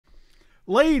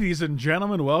Ladies and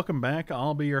gentlemen, welcome back.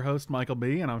 I'll be your host, Michael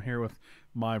B, and I'm here with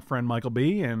my friend Michael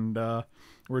B, and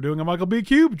we're doing a Michael B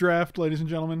Cube draft, ladies and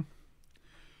gentlemen.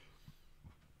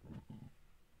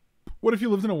 What if you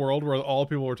lived in a world where all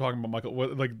people were talking about Michael?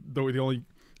 What, like the only,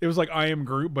 it was like I am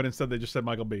Groot, but instead they just said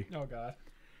Michael B. Oh God.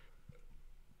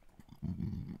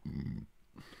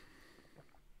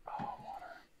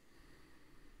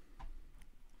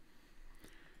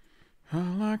 I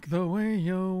like the way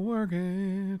you work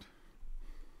it.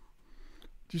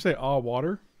 Did you say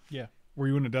water? Yeah. Were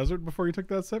you in a desert before you took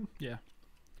that sip? Yeah.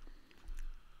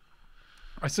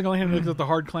 I single-handedly looked at the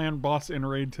Hard Clan boss in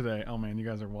raid today. Oh man, you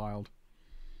guys are wild.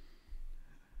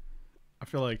 I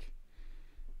feel like...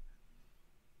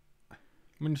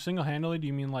 When single-handedly, do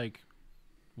you mean like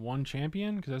one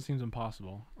champion? Because that seems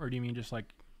impossible. Or do you mean just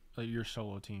like your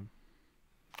solo team?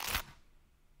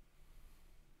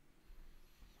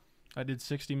 I did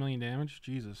 60 million damage?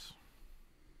 Jesus.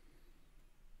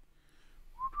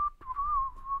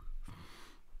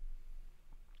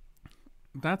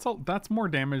 That's more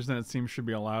damage than it seems should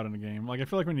be allowed in a game. Like, I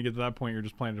feel like when you get to that point, you're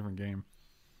just playing a different game.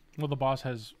 Well, the boss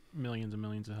has millions and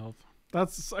millions of health.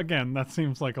 That's, again, that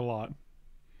seems like a lot.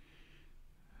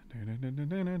 Yeah,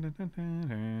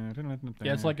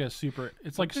 it's like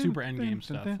super endgame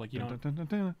stuff. Like, you don't...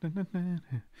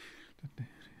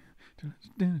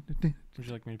 Would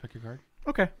you like me to pick your card?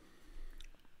 Okay.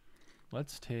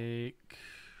 Let's take...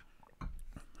 You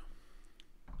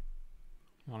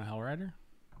want a Hell Rider?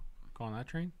 Go on that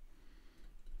train?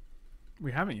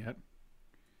 We haven't yet.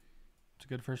 It's a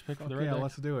good first pick for the red red deck.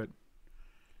 Let's do it.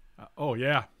 Oh,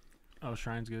 yeah. Oh,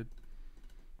 Shrine's good.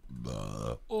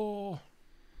 Oh.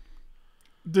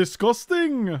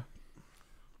 Disgusting.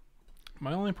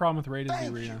 My only problem with raid is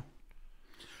the arena.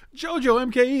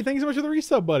 Jojo MKE, thanks so much for the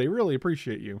resub, buddy. Really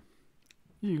appreciate you.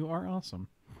 You are awesome.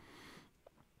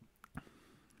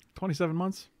 27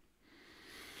 months.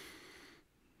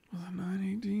 Was it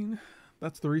 918?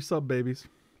 That's the resub, babies.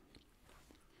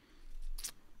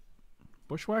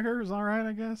 Bushwhacker is alright,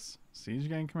 I guess. Siege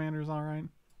Gang Commander is alright.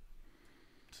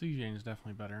 Siege Gang is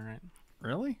definitely better, right?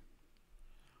 Really?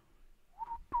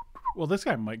 Well, this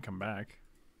guy might come back.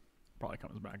 Probably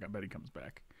comes back. I bet he comes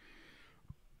back.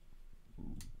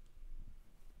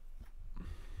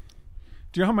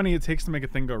 Do you know how many it takes to make a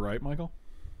thing go right, Michael?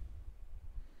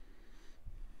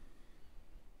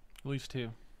 At least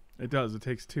 2. It does. It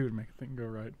takes 2 to make a thing go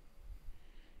right.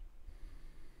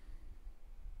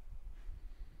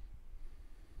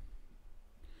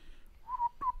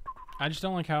 I just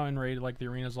don't like how in raid, like, the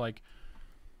arena's like,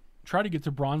 try to get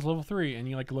to bronze level 3, and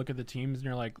you like look at the teams and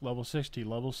you're like level 60,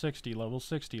 level 60, level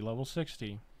 60, level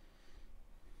 60.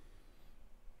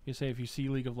 You say if you see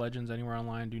League of Legends anywhere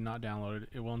online, do not download it.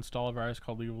 It will install a virus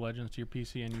called League of Legends to your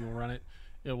PC and you will run it.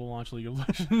 It will launch League of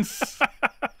Legends.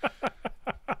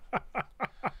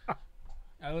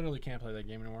 I literally can't play that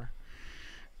game anymore.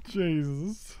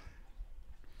 Jesus.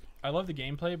 I love the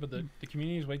gameplay, but the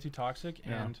community is way too toxic,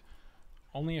 and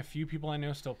only a few people I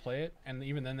know still play it, and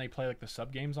even then they play like the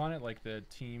sub games on it, like the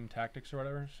team tactics or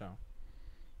whatever, so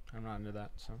I'm not into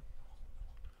that. So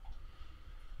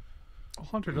All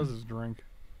Hunter does is drink.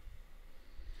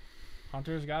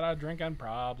 Hunter's got a drinking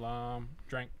problem.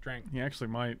 Drink. He actually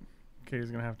might. Katie's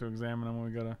gonna have to examine him when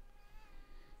we go to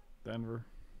Denver.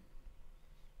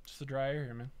 Just the dry air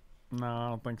here, man. No, I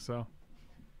don't think so.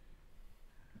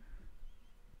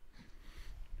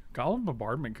 Golem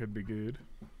Bombardment could be good.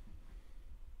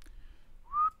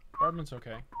 Bombardment's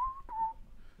okay.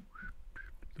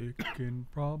 Licking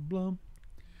problem.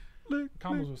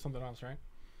 Combos with something else, right?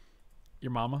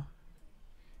 Your mama?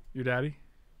 Your daddy?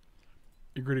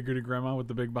 Your gritty gritty grandma with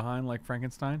the big behind like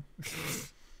Frankenstein?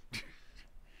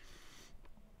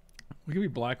 We could be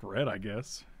black red, I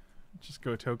guess. Just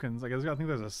go tokens. I think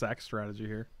there's a sack strategy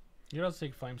here. You're about to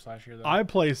take Flame Slash here, though. I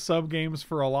play sub games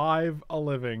for a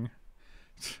living.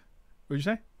 What'd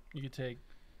you say? You could take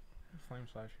Flame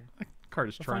Slash here. That card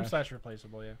is The trash. Flame Slash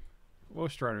replaceable, yeah.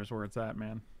 Ghost Rider's where it's at,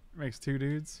 man. It makes 2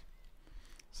 dudes.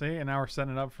 See, and now we're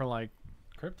setting it up for like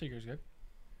Crypt Tiger's good.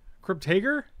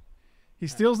 Cryptager? He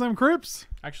steals them crypts?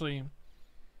 Actually,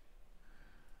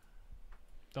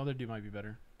 the other dude might be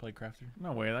better. Play Crafter.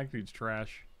 No way, that dude's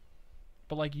trash.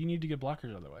 But like, you need to get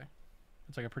blockers out of the way.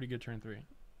 It's like a pretty good turn 3.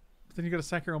 But then you gotta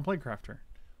sack your own Plaguecrafter.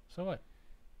 So what?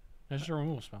 That's just a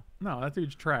removal spell. No, that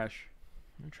dude's trash.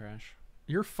 You're trash.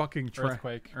 You're fucking trash.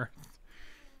 Earthquake.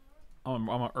 I'm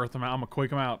gonna earth him out. I'm gonna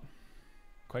quake him out.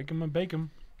 Quake him and bake him.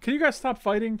 Can you guys stop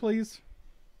fighting, please?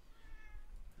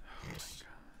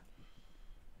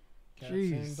 Cats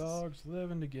Jeez. and dogs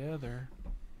living together.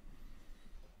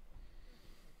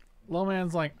 Low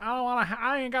man's like,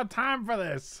 I ain't got time for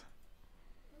this.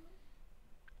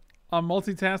 I'm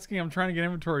multitasking. I'm trying to get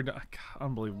inventory done. God,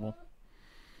 unbelievable.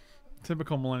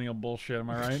 Typical millennial bullshit. Am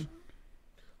I right?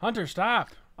 Hunter, stop.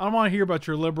 I don't want to hear about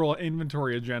your liberal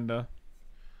inventory agenda.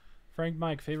 Frank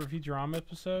Mike, favorite Futurama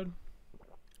episode?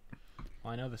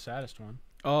 Well, I know the saddest one.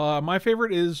 My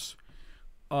favorite is.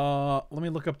 Let me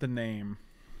look up the name.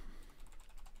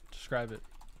 Describe it.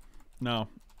 No.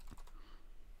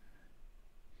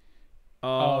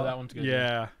 Oh, that one's good.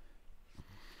 Yeah.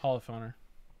 Holophoner.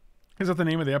 Is that the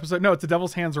name of the episode? No, it's The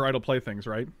Devil's Hands Are Idle Playthings,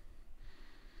 right?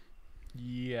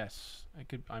 Yes. It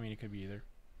could be either.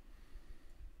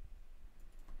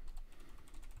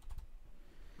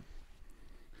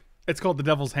 It's called The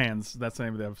Devil's Hands. That's the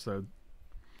name of the episode.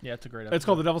 Yeah, it's a great episode. It's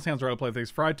called The Devil's Hands Are Idle Playthings.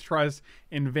 Fry tries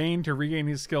in vain to regain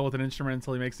his skill with an instrument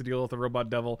until he makes a deal with the robot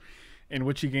devil, in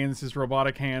which he gains his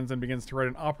robotic hands and begins to write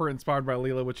an opera inspired by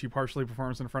Leela, which he partially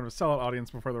performs in front of a sellout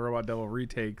audience before the robot devil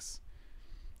retakes.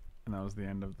 And that was the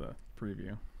end of the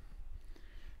preview.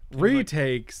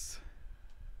 Retakes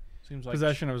Seems like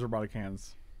possession of his robotic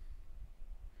hands.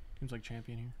 Seems like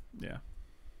champion here. Yeah.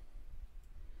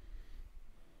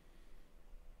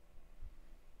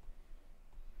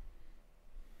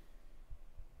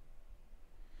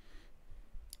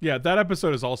 Yeah, that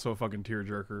episode is also a fucking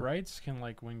tearjerker. Rights can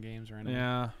like win games or anything.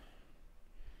 Yeah.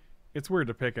 It's weird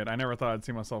to pick it. I never thought I'd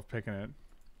see myself picking it.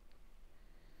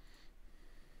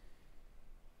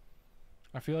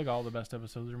 I feel like all the best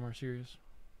episodes are more serious.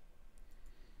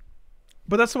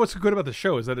 But that's what's good about the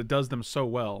show, is that it does them so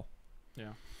well.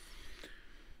 Yeah.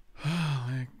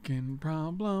 Licking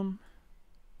problem.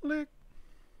 Lick.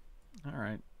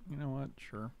 Alright. You know what?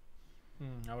 Sure.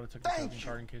 I would have took the token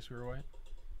card in case we were white.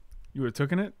 You would have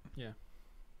taken it? Yeah.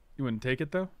 You wouldn't take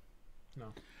it, though?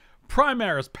 No.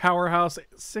 Primaris Powerhouse.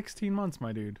 16 months,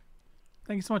 my dude.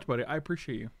 Thank you so much, buddy. I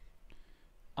appreciate you.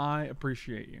 I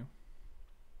appreciate you.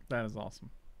 That is awesome.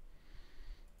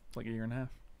 It's like a year and a half.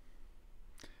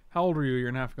 How old were you a year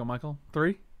and a half ago, Michael?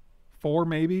 3? 4,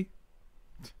 maybe?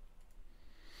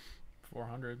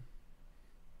 400.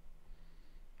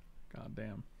 God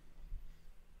damn.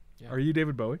 Yeah. Are you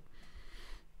David Bowie?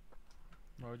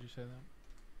 Why would you say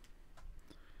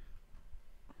that?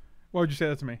 Why would you say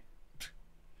that to me?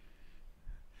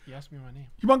 You asked me my name.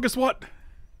 Humongous what?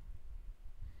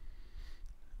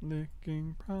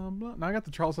 Licking problem. Now I got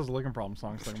the Charles Has a Licking Problem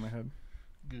song stuck in my head.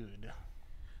 Good.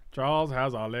 Charles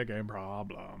has a licking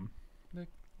problem. Lick.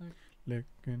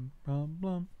 Licking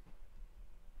problem.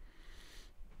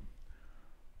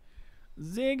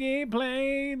 Ziggy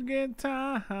played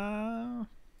guitar.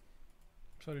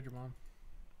 So did your mom.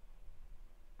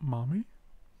 Mommy?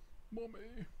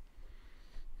 Mommy.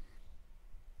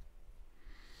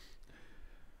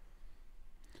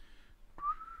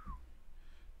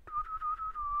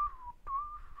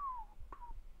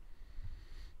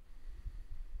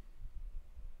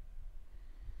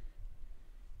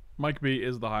 Mike B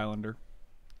is the Highlander.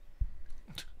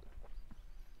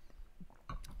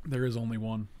 There is only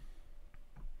one.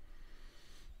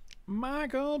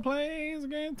 Michael plays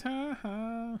guitar.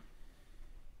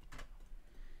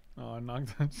 Oh, I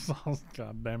knocked that sauce.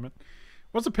 God damn it.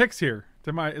 What's the picks here?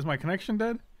 Is my connection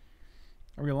dead?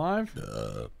 Are we live?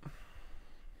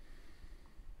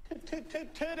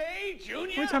 Today,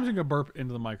 Junior. How many times are you gonna burp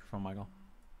into the microphone, Michael?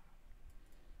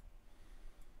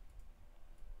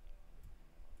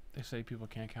 They say people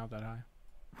can't count that high.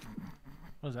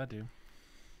 What does that do?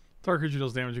 Target creature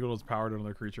deals damage equal to its power to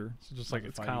another creature. So just like Like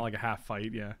it's kind of like a half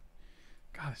fight, yeah.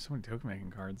 God, there's so many token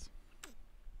making cards.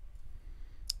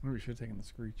 Maybe we should have taken the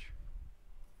Screech.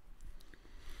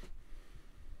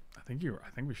 I think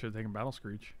we should have taken Battle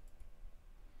Screech.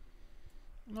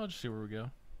 I'll just see where we go.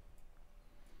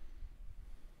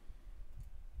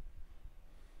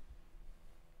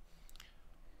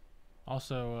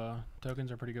 Also,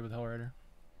 tokens are pretty good with Hellrider.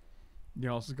 You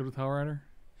know, also good with Hellrider.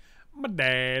 My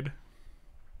dad.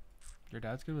 Your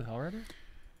dad's good with Hellrider?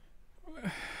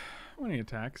 When he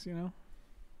attacks, you know.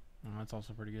 Oh, that's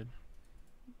also pretty good.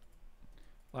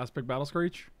 Last pick, Battle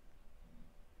Screech.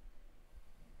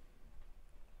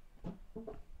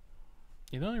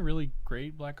 Yeah, the only really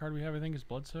great black card we have, I think, is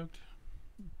Blood Soaked.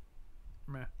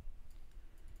 Meh.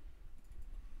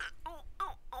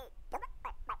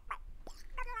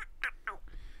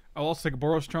 I'll also take a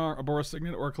Boros Charm, a Boros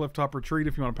Signet, or a Clifftop Retreat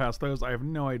if you want to pass those. I have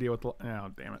no idea what the...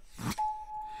 Oh, damn it.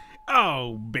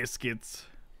 Oh, biscuits.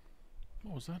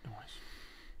 What was that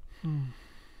noise?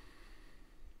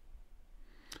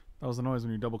 That was the noise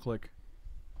when you double click.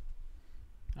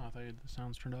 Oh, I thought you had the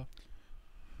sounds turned off.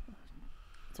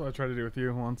 That's what I tried to do with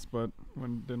you once, but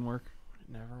when it didn't work. It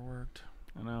never worked.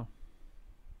 I know.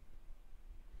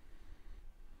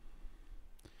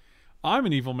 I'm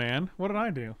an evil man. What did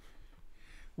I do?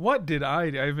 What did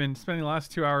I've been spending the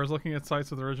last 2 hours looking at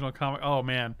sites with original comic. Oh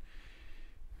man,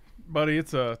 buddy,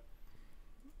 it's a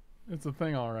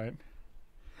thing, all right.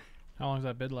 How long is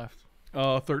that bid left?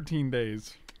 13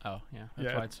 days. Oh, yeah.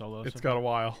 That's why it's so low. It's got a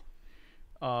while.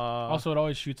 Also, it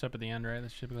always shoots up at the end, right?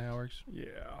 That's typically how it works.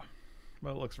 Yeah,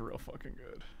 but it looks real fucking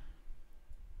good.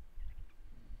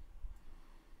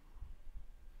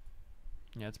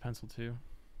 Yeah, it's pencil 2.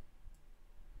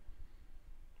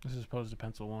 This is opposed to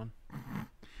pencil 1.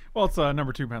 Well, it's a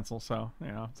number 2 pencil, so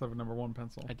it's a number 1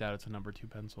 pencil. I doubt it's a number 2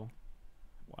 pencil.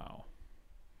 Wow.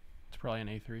 It's probably an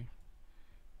A3.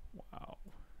 Wow.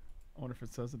 I wonder if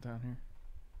it says it down here.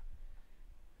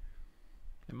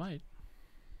 It might.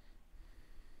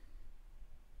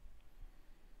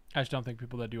 I just don't think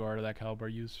people that do art of that caliber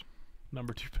use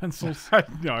number 2 pencils.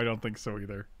 No, I don't think so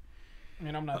either. I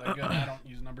mean, I'm not that good. I don't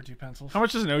use number 2 pencils. How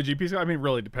much does an OG piece? I mean, it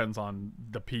really depends on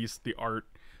the piece, the art.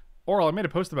 Or I made a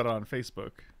post about it on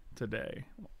Facebook today.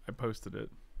 I posted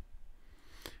it.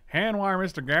 Handwire,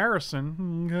 Mr.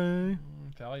 Garrison. Okay.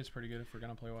 Thalia's pretty good if we're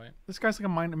gonna play white. This guy's like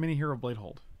a mini hero blade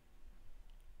hold.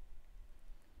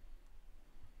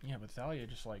 Yeah, but Thalia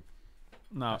just like.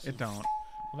 No, it don't.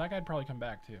 Well, that guy'd probably come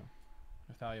back too.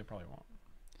 Or Thalia probably won't.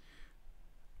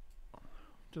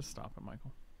 Just stop it,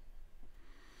 Michael.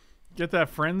 Get that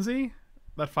frenzy,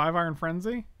 that 5-iron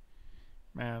frenzy.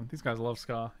 Man, these guys love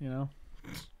ska, you know.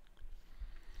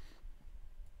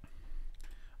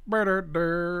 I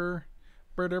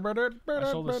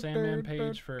sold the Sandman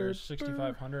page for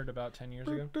 6,500 about 10 years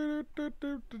ago.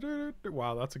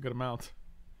 Wow, that's a good amount.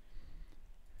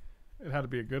 It had to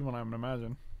be a good one, I would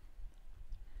imagine.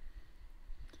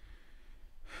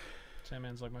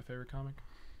 Sandman's like my favorite comic.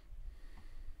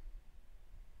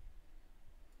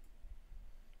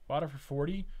 Bought it for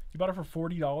 40. You bought it for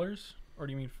 $40, or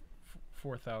do you mean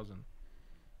 4,000?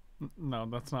 No,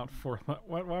 that's not 4.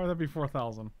 Why would that be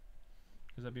 4,000?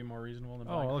 Because that'd be more reasonable than.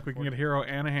 Oh, look, we can get a hero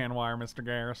and a hand wire, Mr.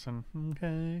 Garrison.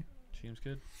 Okay. Seems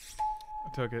good. I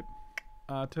took it.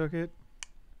 I took it.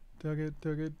 Took it.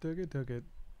 Took it. Took it. Took it.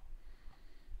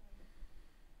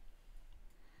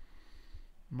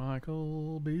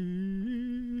 Michael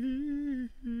B.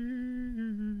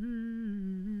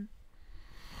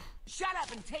 Shut up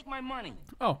and take my money.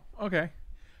 Oh, okay.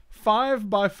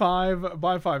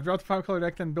 5x5x5. Draw the 5-color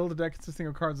deck, then build a deck consisting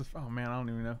of cards. Oh man, I don't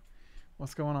even know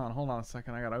what's going on. Hold on a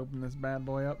second. I gotta open this bad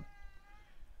boy up.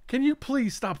 Can you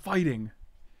please stop fighting?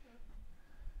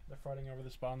 They're fighting over the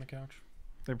spot on the couch.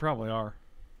 They probably are.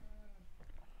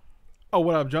 Oh,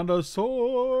 what up, John Doe's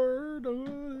sword?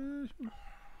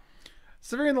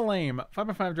 Severing the Lame.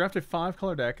 5x5. Draft a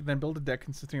 5-color deck, then build a deck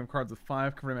consisting of cards with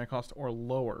 5 converted mana cost or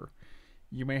lower.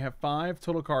 You may have 5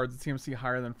 total cards at CMC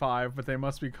higher than 5, but they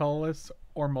must be colorless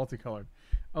or multicolored.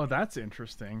 Oh, that's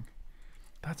interesting.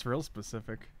 That's real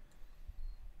specific.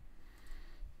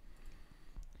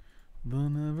 The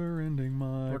never-ending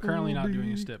Michael. We're currently not B.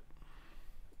 doing a stip.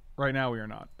 Right now we are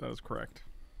not. That is correct.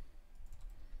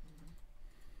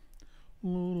 You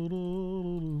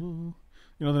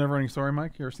know the Never-Ending Story,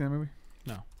 Mike? You ever seen that movie?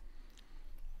 No.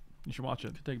 You should watch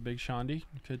it. Could take Big Shandi.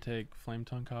 Could take Flame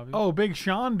Tongue Kavi. Oh, Big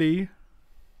Shandi.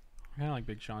 I kind of like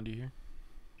Big Shandi here.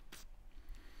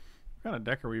 What kind of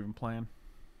deck are we even playing?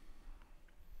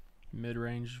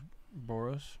 Mid-range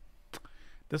Boros.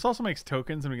 This also makes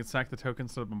tokens, and we can sack the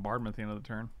tokens to the bombardment at the end of the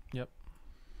turn. Yep.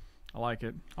 I like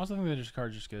it. I also think that just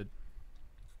card's just good.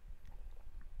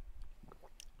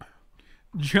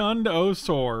 Jund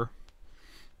Osor.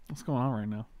 What's going on right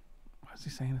now? Why is he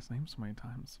saying his name so many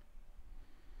times?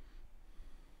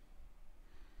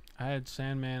 I had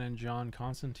Sandman and John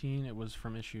Constantine. It was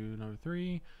from issue number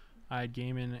 3. I had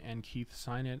Gaiman and Keith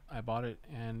sign it. I bought it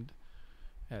and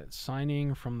at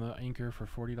signing from the anchor for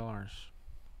 $40.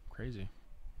 Crazy.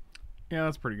 Yeah,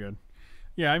 that's pretty good.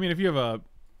 Yeah, I mean, if you have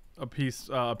a page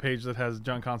that has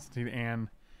John Constantine and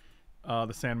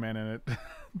the Sandman in it,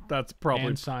 that's probably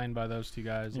and signed by those two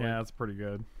guys. Yeah, that's pretty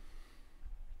good.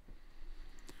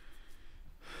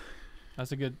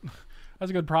 That's a good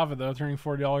profit though. Turning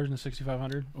 $40 into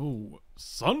 $6,500. Oh,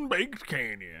 Sunbaked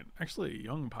Canyon. Actually, a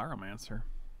young pyromancer.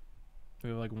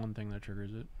 We have like one thing that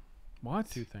triggers it. What?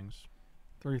 2 things.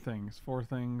 3 things. 4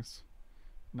 things.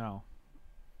 No.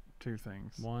 2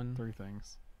 things. 1. 3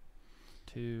 things.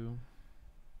 2.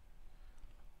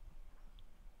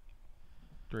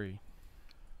 3.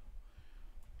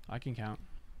 I can count.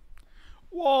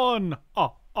 1.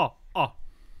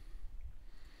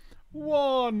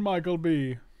 1, Michael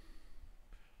B.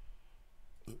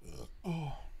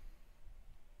 Oh.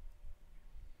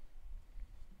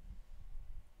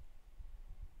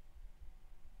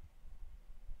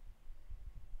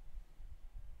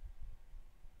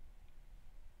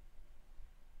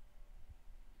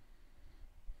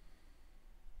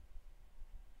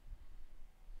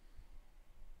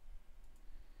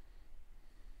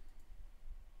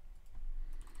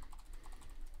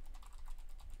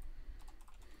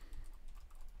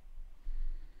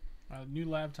 New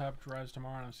laptop arrives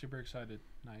tomorrow, and I'm super excited.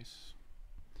 Nice.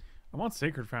 I want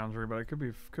Sacred Foundry, but it could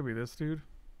be this dude.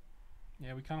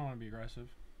 Yeah, we kind of want to be aggressive.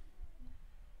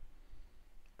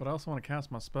 But I also want to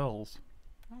cast my spells.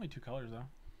 Only 2 colors though.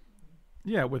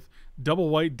 Yeah, with double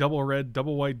white, double red,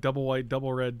 double white, double white,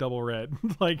 double red, double red.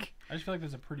 Like, I just feel like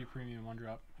there's a pretty premium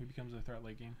 1-drop who becomes a threat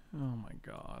late game. oh my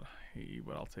god, I hate you,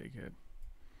 but I'll take it.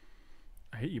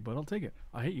 I hate you, but I'll take it.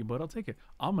 I hate you, but I'll take it.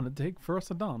 I'm gonna take First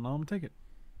of Dawn. I'm gonna take it.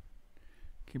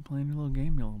 Keep playing your little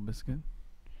game, you little biscuit.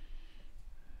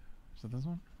 Is it this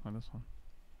one or this one?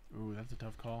 Ooh, that's a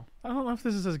tough call. I don't know if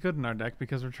this is as good in our deck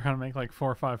because we're trying to make like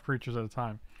 4 or 5 creatures at a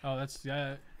time. Oh, that's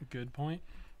good point.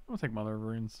 I'm gonna take Mother of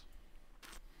Runes.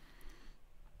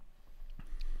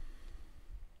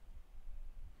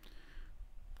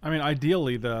 I mean,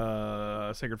 ideally,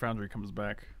 the Sacred Foundry comes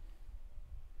back.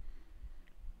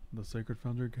 The Sacred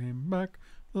Foundry came back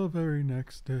the very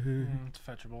next day. It's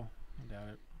fetchable. I doubt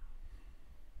it.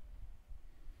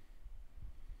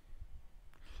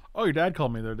 Oh, your dad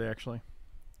called me the other day, actually.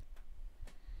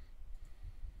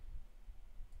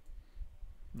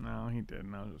 No, he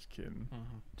didn't. I was just kidding.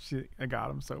 I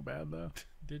got him so bad, though.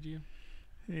 Did you?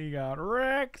 He got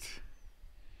wrecked.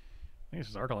 I think it's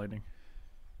just Arc of Lightning.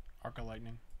 Arc of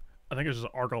Lightning. I think it's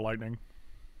just Arc of Lightning.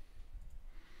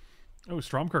 Oh,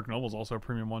 Stromkirk Noble's also a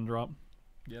premium 1-drop.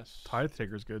 Yes. Tithe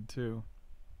Taker's good, too.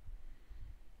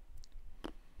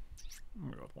 I'm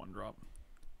going to go with 1-drop.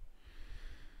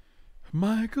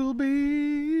 Michael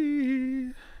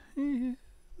B.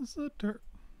 is a dirt.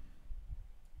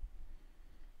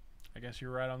 I guess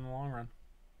you're right on the long run.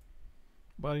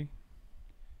 Buddy,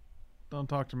 don't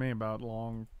talk to me about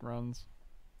long runs.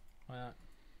 Why not?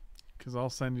 Because I'll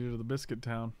send you to the Biscuit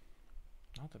Town.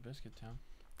 Not the Biscuit Town.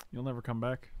 You'll never come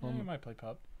back. Yeah, you might play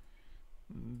pup.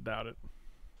 Doubt it.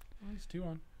 Well, it's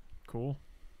 2-1. Cool.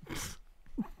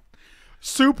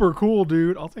 Super cool,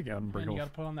 dude. I'll take And Edinburgh. you got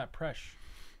to put on that Presh.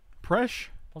 Presh?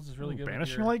 Plus, it's really Ooh, good. with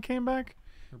Banishing your- Light came back?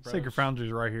 your Sacred bros.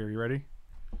 Foundry's right here. You ready?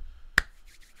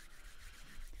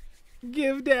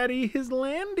 Give Daddy his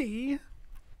landy.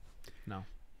 No.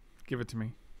 Give it to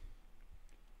me.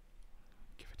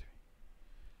 Give it to me.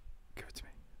 Give it to me.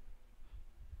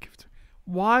 Give it to me.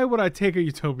 Why would I take a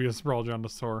Utopia Sprawl, John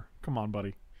DeSor? Come on,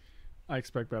 buddy. I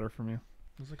expect better from you.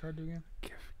 What's the card do again?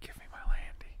 Give me my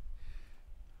landy.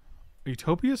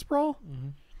 Utopia Sprawl? Mm-hmm.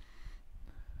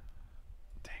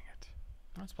 Dang it.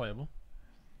 That's playable.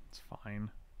 It's fine.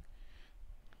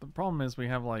 The problem is we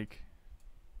have like...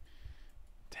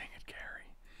 Dang it,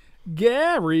 Gary.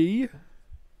 Gary!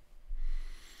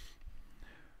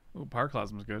 Oh,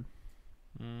 Pyroclasm's good.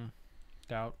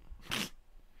 Doubt.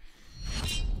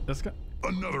 This guy...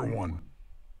 Another one.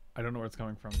 I don't know where it's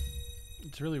coming from.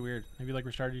 It's really weird. Have you like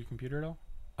restarted your computer at all?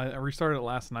 I restarted it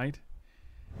last night.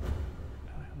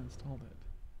 I haven't installed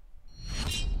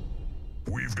it.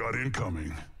 We've got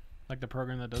incoming. Like the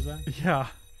program that does that? Yeah.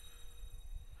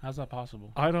 How's that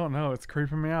possible? I don't know. It's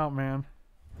creeping me out, man.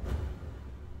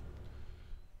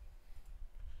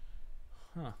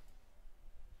 Huh.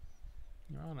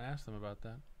 I want to ask them about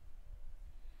that.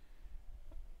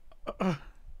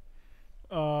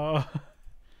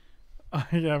 I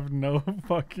have no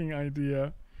fucking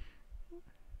idea.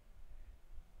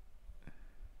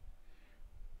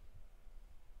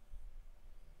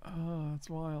 Oh, that's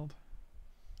wild.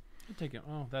 I'll take it.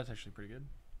 Oh, that's actually pretty good.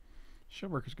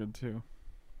 Shipworker's good too.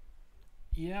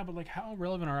 Yeah, but like how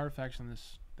relevant are artifacts in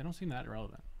this? They don't seem that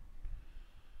relevant.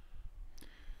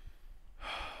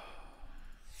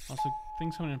 Also,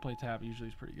 things coming in play tap usually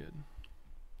is pretty good.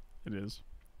 It is.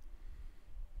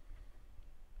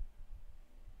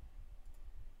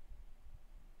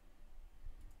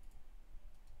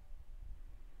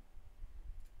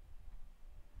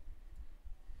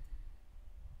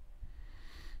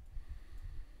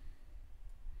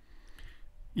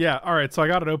 Yeah, alright, so I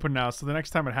got it open now, so the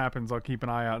next time it happens, I'll keep an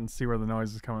eye out and see where the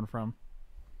noise is coming from.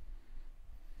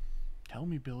 Tell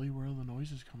me, Billy, where the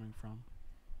noise is coming from.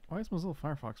 Why is Mozilla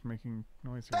Firefox making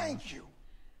noise here? Thank you.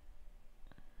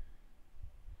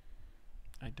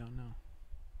 I don't know.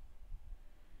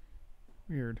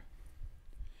 Weird.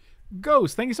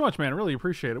 Ghost, thank you so much, man. I really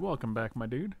appreciate it. Welcome back, my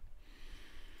dude.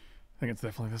 I think it's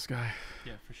definitely this guy.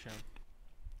 Yeah, for sure.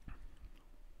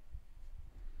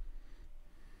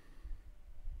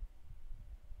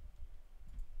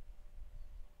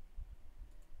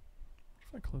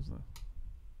 If I close that.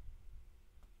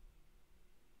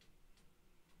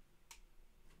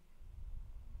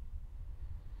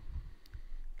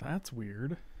 That's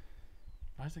weird.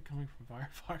 Why is it coming from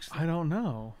Firefox? I don't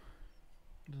know.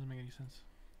 It doesn't make any sense.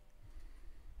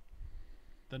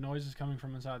 The noise is coming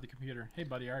from inside the computer. Hey,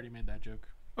 buddy, I already made that joke.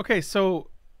 Okay, so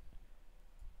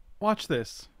Watch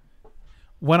this.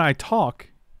 When I talk,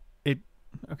 it...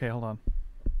 Okay, hold on.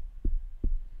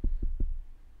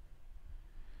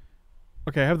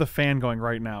 Okay, I have the fan going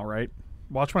right now, right?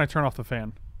 Watch when I turn off the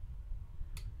fan.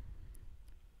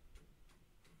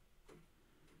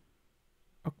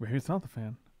 Oh, maybe it's not the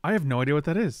fan. I have no idea what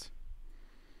that is.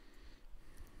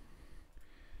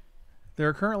 There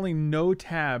are currently no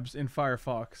tabs in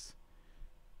Firefox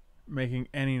making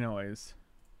any noise.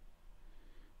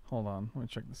 Hold on, let me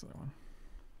check this other one.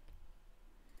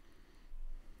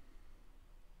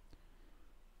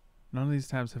 None of these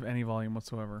tabs have any volume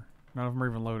whatsoever. None of them are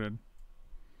even loaded.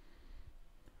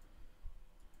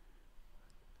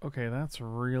 Okay, that's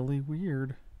really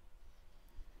weird.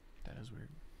 That is weird.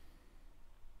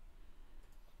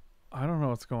 I don't know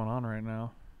what's going on right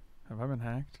now. Have I been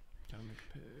hacked? Gotta make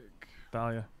a pick.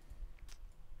 Dahlia.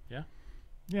 Yeah?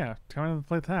 Yeah, come in and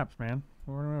play taps, man.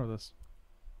 We're going over this.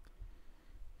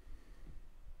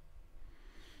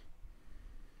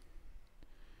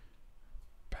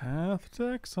 Path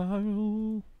to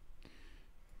Exile.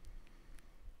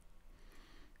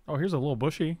 Oh, here's a little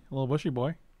bushy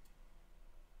boy.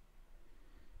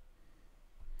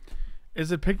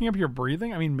 Is it picking up your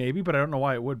breathing? I mean, maybe, but I don't know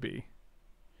why it would be.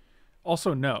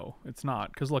 Also, no, it's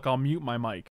not. Because, look, I'll mute my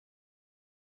mic.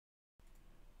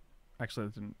 Actually,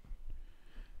 that didn't...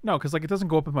 No, because, like, it doesn't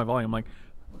go up with my volume. Like...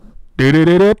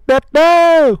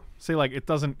 See, like, it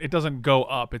doesn't go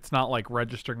up. It's not, like,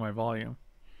 registering my volume.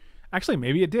 Actually,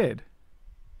 maybe it did.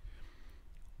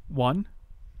 1,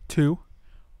 2,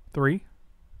 3,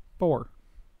 4.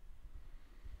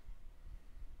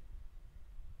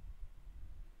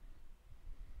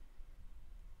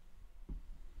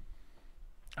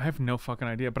 I have no fucking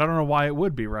idea, but I don't know why it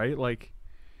would be, right? Like,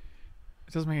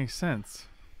 it doesn't make any sense.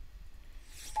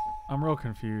 I'm real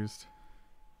confused.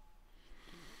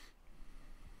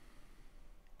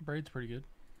 Braid's pretty good.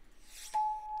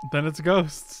 Then it's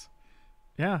ghosts.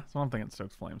 Yeah, that's what I'm thinking.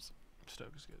 Stokes Flames.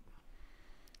 Stoke is good.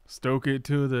 Stoke it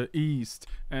to the east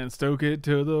and stoke it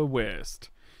to the west.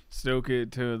 Stoke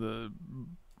it to the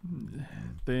I don't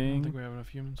thing. think we have enough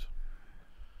humans.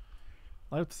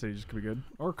 Light Stages could be good.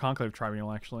 Or Conclave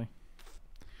Tribunal, actually.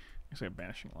 Actually, a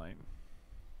Banishing Light.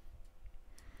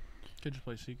 Could just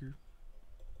play Seeker.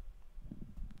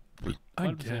 I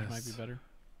Blood Visage guess. might be better.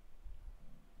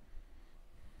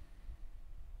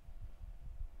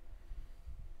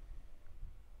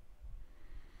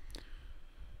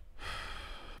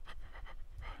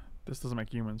 This doesn't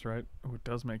make humans, right? Oh, it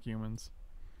does make humans.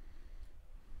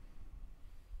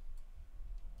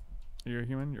 You're a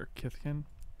human? You're a Kithkin?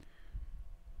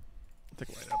 Take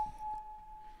a light up.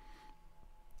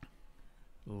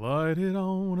 Light it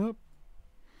on up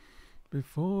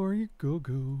before you go.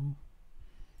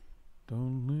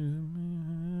 Don't leave me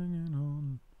hanging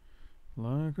on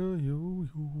like a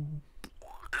yo-yo.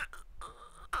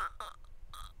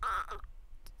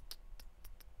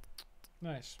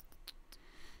 Nice.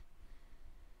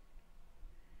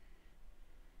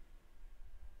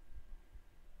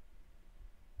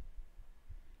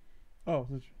 Oh,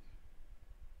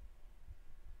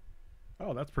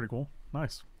 oh, that's pretty cool.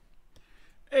 Nice.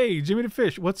 Hey, Jimmy the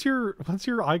Fish, what's your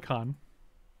icon?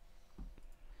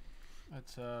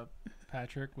 That's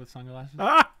Patrick with sunglasses.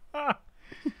 Yeah,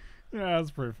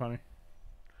 that's pretty funny.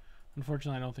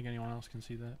 Unfortunately, I don't think anyone else can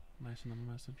see that. Nice in the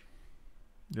message.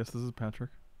 Yes, this is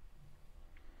Patrick.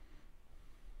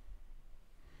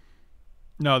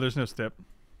 No, there's no step.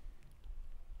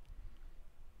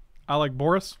 I like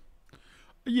Boris.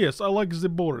 Yes, I like the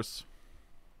Boris.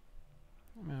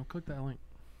 Oh, man, click that link.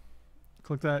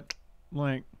 Click that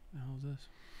link. The hell is this?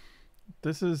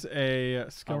 This is a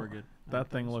skill. Oh, we're good. That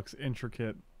thing looks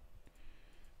intricate.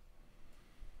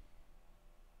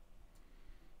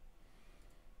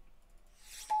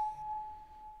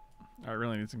 I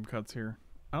really need some cuts here.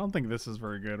 I don't think this is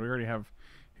very good. We already have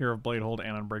Hero of Bladehold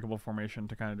and Unbreakable Formation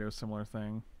to kind of do a similar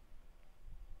thing.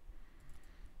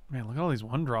 Man, look at all these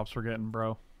 1-drops we're getting,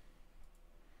 bro.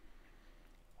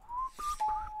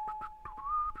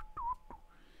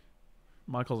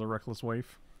 Michael's a reckless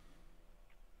waif.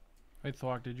 Wait,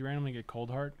 Thwok, did you randomly get Cold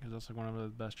Heart? Because that's like one of the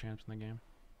best champs in the game.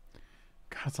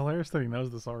 God, it's hilarious that he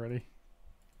knows this already.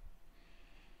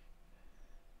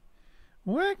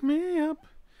 Wake me up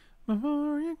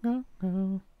before you go.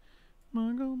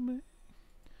 Michael B.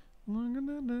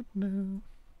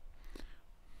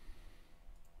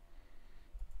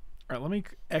 Alright, let me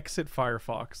exit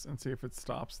Firefox and see if it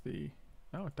stops the...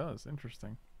 Oh, it does.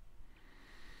 Interesting.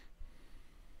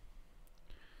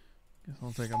 Guess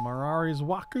I'll take a Mirari's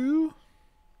Waku.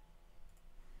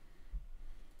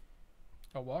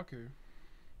 Oh, Waku.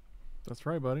 That's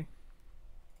right, buddy.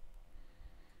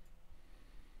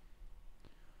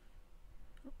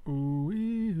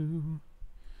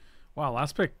 Wow,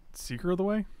 last pick, Seeker of the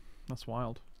Way? That's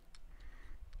wild.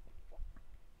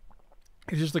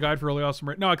 It's just the guide for really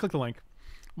awesome... No, I clicked the link.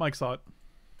 Mike saw it.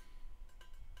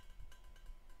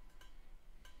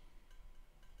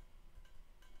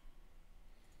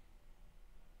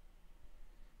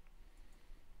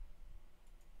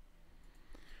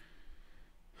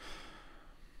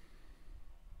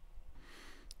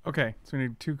 Okay, so we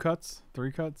need 2 cuts,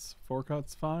 3 cuts, 4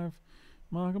 cuts, 5.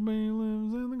 Michael B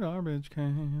lives in the garbage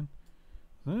can.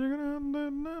 Everybody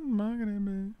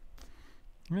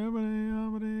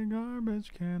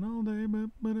garbage can all day.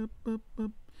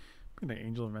 Get the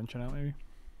Angel Invention out, maybe.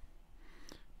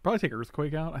 Probably take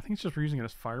Earthquake out. I think it's just we're using it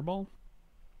as Fireball.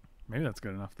 Maybe that's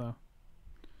good enough, though.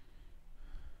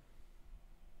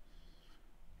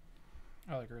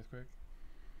 I like Earthquake.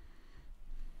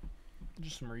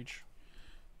 Just some reach.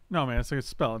 No, man, it's like a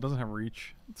spell. It doesn't have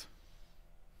reach.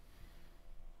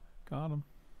 Got him.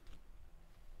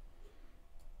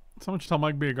 Someone should tell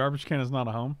Mike be a garbage can is not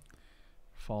a home.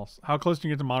 False. How close do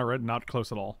you get to mono red? Not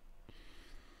close at all.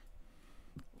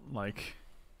 Like,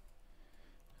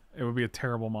 it would be a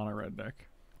terrible mono red deck.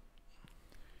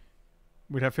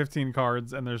 We'd have 15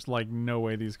 cards, and there's like no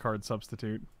way these cards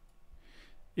substitute.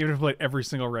 Even if we played every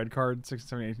single red card, 16,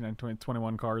 17, 18, 19, 20,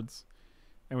 21 cards,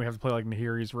 and we have to play like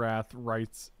Nahiri's Wrath,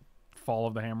 Rights, Fall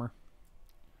of the Hammer.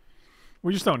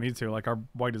 We just don't need to. Like, our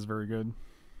white is very good.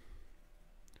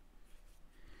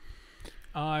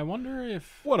 I wonder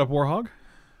if... What up, Warhog?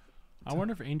 I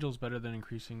wonder if Angel's better than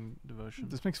increasing devotion.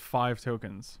 This makes 5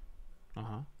 tokens.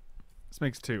 Uh-huh. This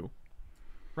makes 2.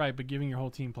 Right, but giving your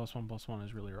whole team +1/+1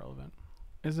 is really relevant.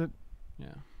 Is it?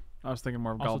 Yeah. I was thinking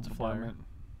more of Also, Gobble it's a flyer. Deployment.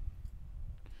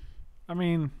 I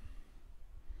mean...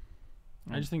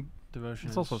 I just think devotion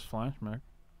It's is... also Flash, Mac.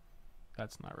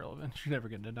 That's not relevant. You never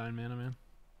get to 9 mana, man.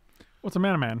 What's a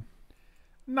mana man?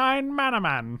 9 mana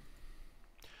man.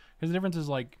 Because the difference is,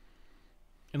 like,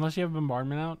 unless you have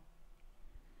Bombardment out,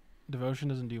 devotion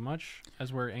doesn't do much,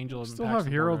 as where Angel Still impacts have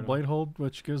the Hero board Blade Hold,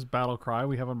 which gives Battle Cry.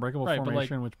 We have Unbreakable Right, but, like-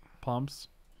 Formation, which pumps.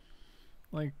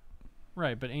 Like,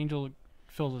 Right, but Angel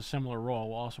fills a similar role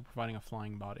while also providing a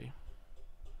flying body.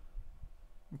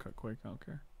 cut quick, I don't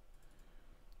care.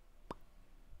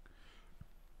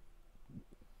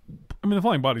 I mean, the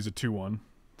Flying Body's a 2/1.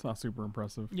 It's not super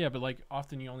impressive. Yeah, but, like,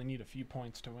 often you only need a few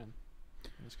points to win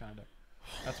in this kind of deck.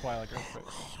 That's why I like Earthquake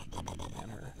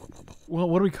and her. Well,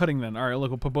 what are we cutting then? All right,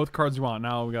 look, we'll put both cards you want.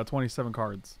 Now we got 27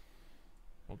 cards.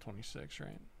 Well, 26,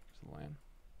 right? It's the land.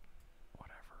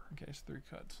 Whatever. Okay, it's 3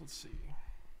 cuts. Let's see.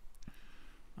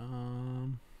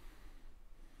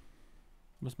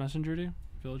 What's Messenger do?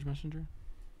 Village Messenger?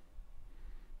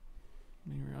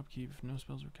 Beginning of your upkeep, if no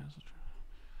spells are cast,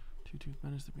 2/2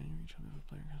 menace the beginning of each other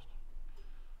player cast.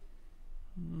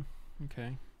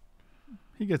 Okay.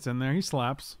 He gets in there. He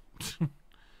slaps. Okay,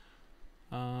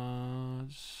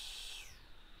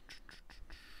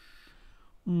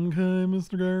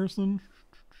 Mr. Garrison.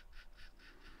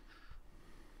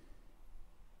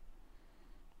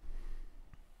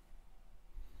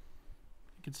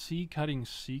 I could see cutting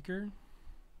Seeker,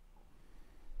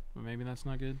 but maybe that's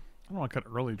not good. I don't want to cut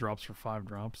early drops for 5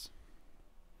 drops.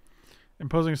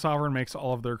 Imposing Sovereign makes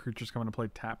all of their creatures come into play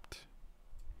tapped.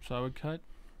 So I would cut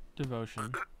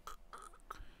Devotion.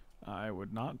 I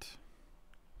would not.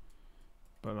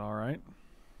 But alright.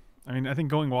 I mean, I think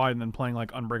going wide and then playing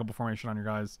like Unbreakable Formation on your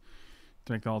guys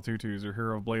to make them all 2/2s or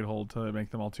Hero of Blade Hold to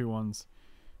make them all 2/1s.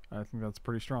 I think that's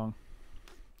pretty strong.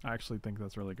 I actually think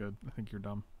that's really good. I think you're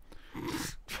dumb.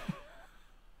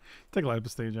 Take Light Up the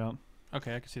Stage out.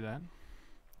 Okay, I can see that.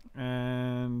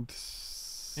 And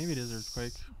Maybe it is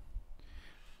Earthquake.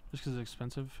 Just because it's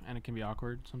expensive and it can be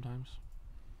awkward sometimes.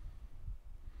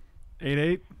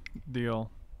 8/8 deal.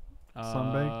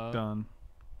 Sunbake done.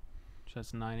 So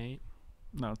that's 9/8.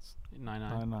 No, it's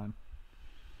 9/9. 9/9.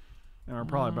 And we're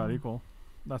probably about equal.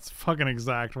 That's fucking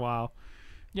exact. Wow.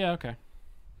 Yeah, okay.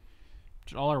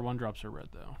 All our 1-drops are red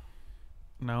though.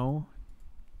 No.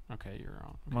 Okay, you're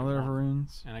wrong. Okay, Mother of one.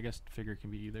 Runes. And I guess figure can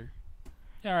be either.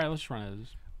 Yeah, alright, let's just run it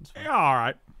as. That's fine. Yeah, all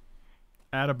right.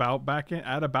 Add about back in.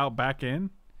 Add about back in.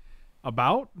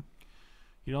 About.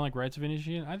 You don't like Rights of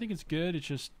Initiation? I think it's good. It's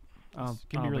just it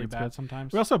can be really bad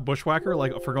sometimes. We also have Bushwhacker,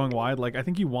 like for going wide. Like I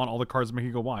think you want all the cards to make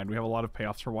you go wide. We have a lot of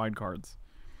payoffs for wide cards.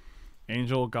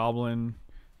 Angel, Goblin,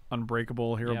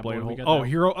 Unbreakable, Hero Yeah, Blade boy, we Hold. got Oh, that.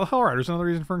 Hero. Oh, all right. There's another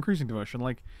reason for increasing devotion.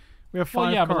 Like we have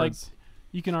 5 yeah, but like cards.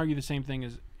 you can argue the same thing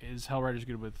as Hellrider's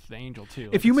good with the Angel too.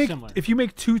 Like, If you it's make similar. if you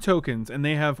make 2 tokens and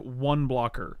they have 1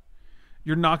 blocker,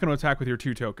 you're not going to attack with your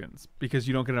 2 tokens because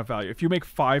you don't get enough value. If you make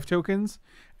 5 tokens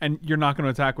and you're not going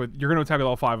to attack with, you're going to attack with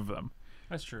all 5 of them.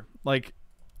 That's true. Like,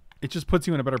 it just puts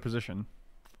you in a better position.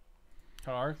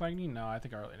 Oh, Arc Lightning? No, I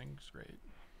think Arc Lightning's great.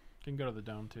 Can go to the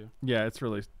dome too. Yeah, it's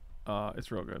really,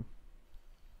 it's real good.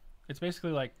 It's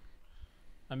basically like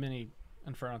a mini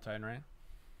Inferno Titan, right?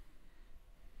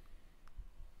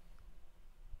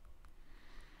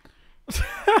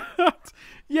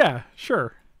 Yeah,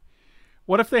 sure.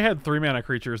 What if they had 3-mana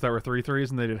creatures that were 3/3s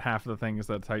and they did half of the things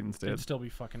that Titans did? It'd still be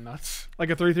fucking nuts. Like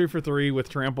a 3/3 for 3 with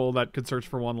trample that could search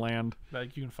for 1 land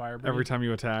Like you can fire every time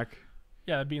you attack,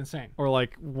 Yeah, that'd be insane. or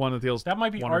like one that deals That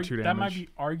might be 1 or 2 damage. that might be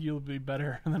arguably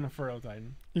better than Inferno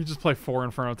Titan. You just play 4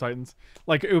 Inferno Titans.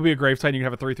 Like it would be a Grave Titan. You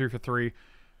could have a 3/3 for 3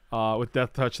 with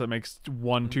Death Touch that makes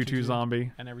 1 2/2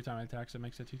 zombie. And every time it attacks, it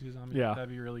makes a 2/2 zombie. Yeah. That'd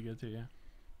be really good too. Yeah.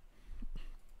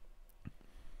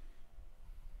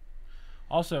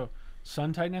 Also,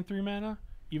 Sun Titan at 3 mana,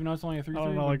 even though it's only a 3/3, I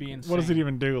don't know, would like, be insane. what does it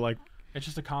even do? Like, It's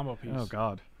just a combo piece. oh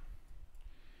god.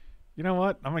 You know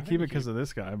what? I'm gonna keep it because of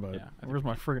this guy. But where's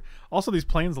my friggin'? Also, these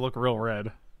planes look real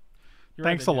red. You're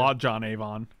Thanks right, a they do. lot, John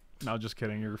Avon. No, just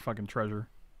kidding. You're a fucking treasure.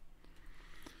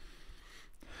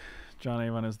 John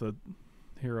Avon is the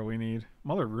hero we need.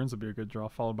 Mother of Runes would be a good draw,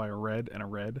 followed by a red and a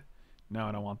red. No,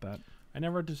 I don't want that. I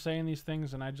never had to saying these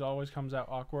things, and I just always comes out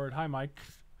awkward. Hi, Mike.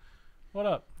 What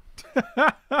up?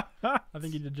 I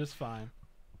think you did just fine.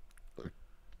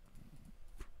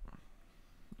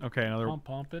 Okay,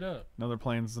 Pump it up. another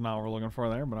plane's not what we're looking for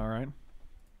there, but all right.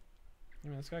 I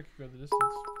mean, this guy could go the distance.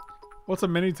 What's a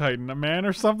mini titan? A man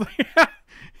or something?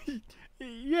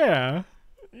 Yeah.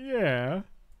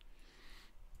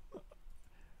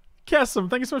 Kessim,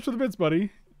 thank you so much for the bits,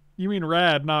 buddy. You mean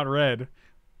rad, not red.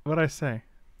 What'd I say?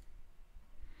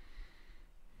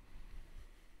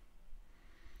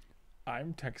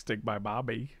 I'm texting by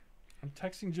Bobby. I'm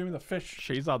texting Jimmy the fish.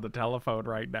 She's on the telephone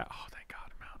right now. Oh, thank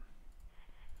God, Mountain.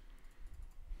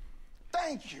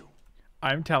 Thank you.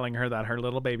 I'm telling her that her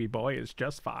little baby boy is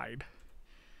just fine.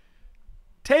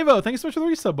 Tavo, thank you so much for the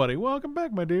resub, buddy. Welcome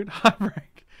back, my dude. Hi,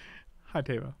 Frank. Hi,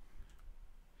 Tavo.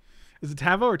 Is it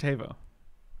Tavo or Tavo?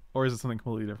 Or is it something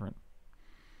completely different?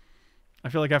 I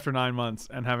feel like after 9 months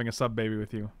and having a sub baby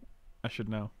with you, I should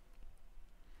know.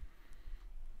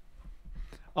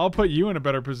 I'll put you in a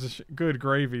better position. Good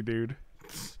gravy, dude.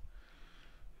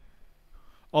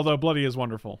 Although Bloody is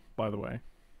wonderful, by the way.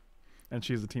 And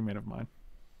she's a teammate of mine.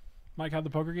 Mike, how'd the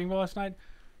poker game go last night?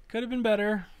 Could have been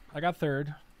better. I got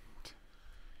third.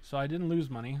 So I didn't lose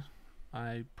money.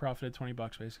 I profited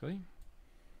 $20 basically.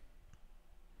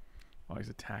 Oh, he's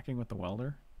attacking with the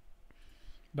welder?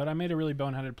 But I made a really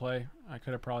boneheaded play. I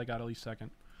could have probably got at least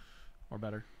second. Or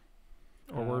better.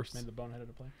 Or worse. Made the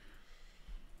boneheaded play.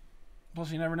 Plus,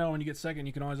 you never know. When you get second,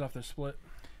 you can always off the split.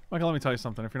 Michael, let me tell you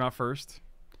something. If you're not first,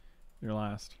 you're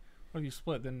last. What if you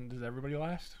split? Then does everybody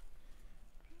last?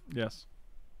 Yes.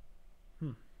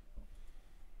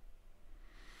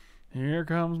 Here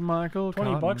comes Michael. $20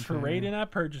 for Cottontail. raid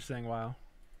in-app purchasing. Wow.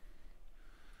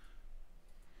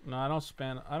 No, I don't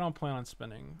spend. I don't plan on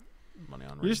spending money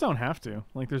on raid. You just don't have to.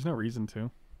 Like, there's no reason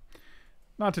to.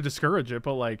 Not to discourage it,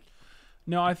 but like,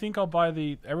 No, I think I'll buy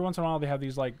the. Every once in a while, they have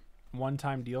these like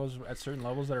one-time deals at certain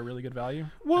levels that are really good value.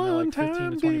 And they're like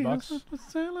 15 to 20 bucks.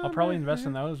 I'll probably invest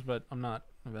in those, but I'm not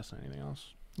investing in anything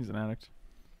else. He's an addict.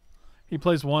 He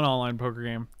plays one online poker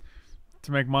game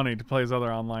to make money to play his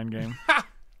other online game.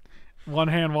 One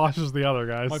hand washes the other,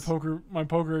 guys. My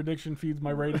poker addiction feeds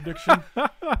my raid addiction.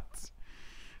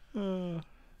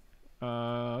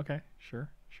 Okay, sure.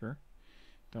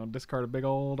 Don't discard a big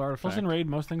old artifact. Plus in raid,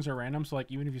 most things are random, so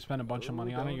like even if you spend a bunch of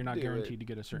money on it, you're not guaranteed to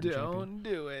get a certain champion. Don't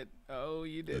do it. Oh,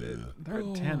 you did it. They're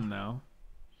at 10 though.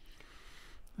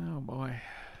 Oh boy.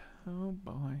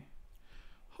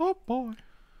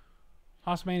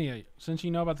 Hossmania, since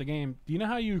you know about the game, do you know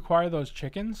how you acquire those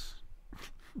chickens?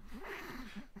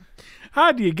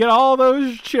 How do you get all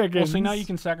those chickens? Well, so now you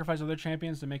can sacrifice other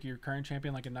champions to make your current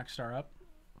champion like a next star up.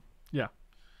 Yeah.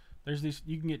 There's these.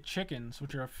 You can get chickens,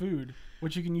 which are a food,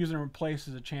 which you can use and replace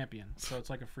as a champion. So it's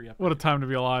like a free upgrade. What a time to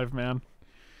be alive, man.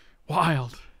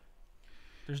 Wild.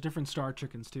 There's different star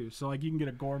chickens too. So like you can get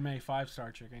a gourmet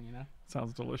 5-star chicken. You know.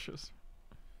 Sounds delicious.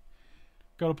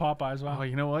 Go to Popeyes. Wow. Oh,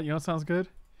 you know what? You know what sounds good?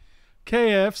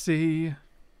 KFC.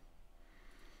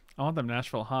 I want them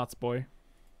Nashville Hots, boy.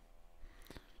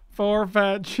 4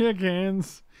 fat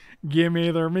chickens. Give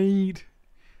me their meat.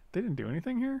 They didn't do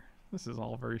anything here? This is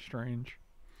all very strange.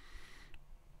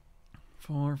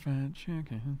 4 fat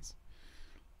chickens.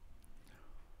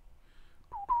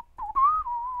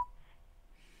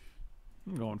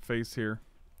 I'm going face here.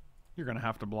 You're going to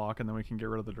have to block, and then we can get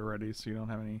rid of the Duretti so you don't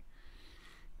have any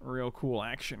real cool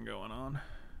action going on.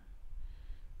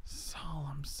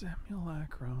 Solemn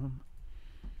simulacrum.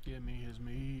 Give me his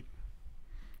meat.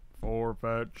 4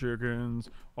 fat chickens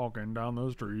walking down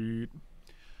the street.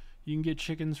 You can get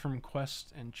chickens from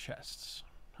quests and chests.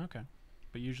 Okay.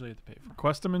 But usually you have to pay for them.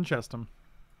 Quest 'em and chest 'em.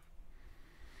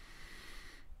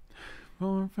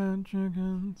 4 fat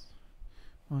chickens.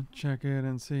 Well, check it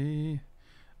and see.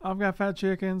 I've got fat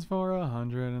chickens for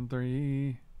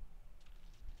 103.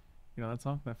 You know that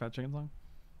song? That fat chicken song?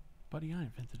 Buddy, I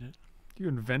invented it. You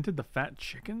invented the fat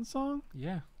chicken song?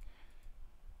 Yeah.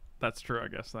 That's true, I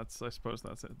guess. I suppose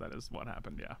that's it. That is what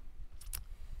happened, yeah.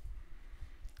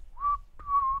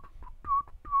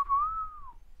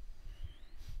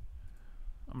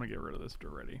 I'm gonna get rid of this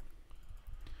already.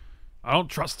 I don't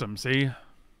trust him, see?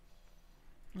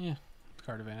 Yeah.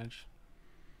 Card advantage.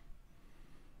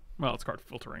 Well, it's card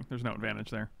filtering. There's no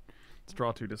advantage there. It's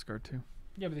draw 2, discard 2.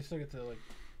 Yeah, but they still get to like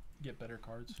get better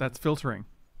cards. That's filtering,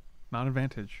 not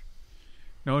advantage.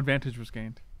 No advantage was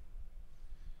gained.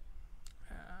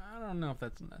 I don't know if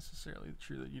that's necessarily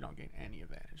true that you don't gain any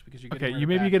advantage because you get Okay, you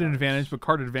maybe get an advantage, but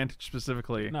card advantage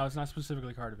specifically no, it's not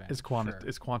specifically card advantage.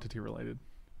 is quantity related.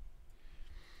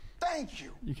 Thank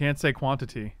you. You can't say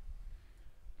quantity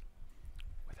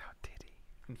without titty.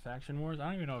 In Faction Wars, I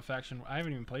don't even know if Faction. I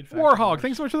haven't even played Faction Warhog, Wars.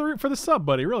 thanks so much for the sub,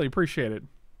 buddy. Really appreciate it.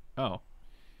 Oh,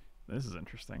 this is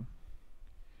interesting.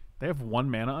 They have 1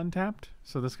 mana untapped,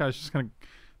 so this guy's just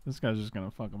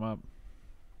gonna fuck them up.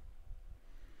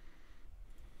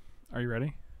 Are you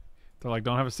ready? They're like,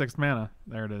 don't have a 6th mana.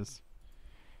 There it is.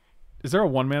 Is there a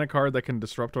 1 mana card that can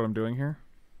disrupt what I'm doing here?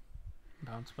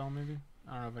 Bounce spell, maybe.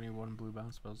 I don't know if any 1 blue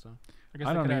bounce spells though. guess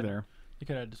I they don't could either. You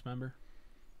could add Dismember.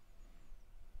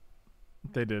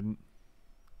 They didn't.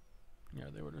 Yeah,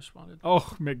 they would have responded.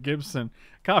 Oh, Mick Gibson.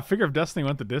 God, Figure of Destiny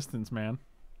went the distance, man.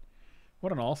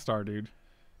 What an all-star, dude.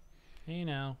 Hey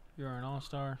now, you're an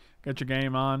all-star. Get your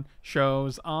game on.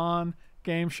 Shows on.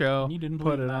 Game show. You didn't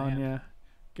put believe it in that on, hand. yeah.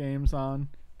 Games on.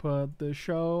 Put the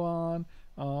show on.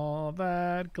 All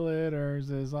that glitters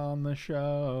is on the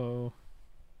show.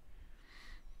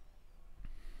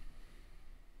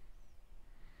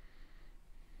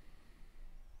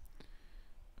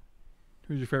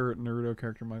 Who's your favorite Naruto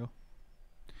character, Michael?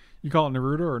 You call it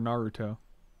Naruto or Naruto?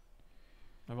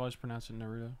 I've always pronounced it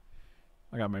Naruto.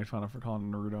 I got made fun of for calling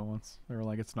it Naruto once. They were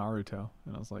like, it's Naruto.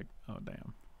 And I was like, oh,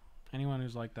 damn. Anyone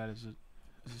who's like that is a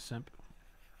simp.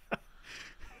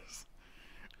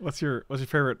 What's your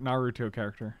favorite Naruto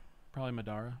character? Probably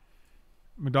Madara.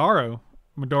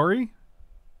 Midori?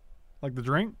 Like the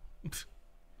drink?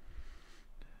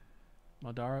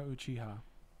 Madara Uchiha.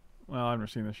 Well, I've never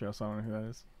seen the show, so I don't know who that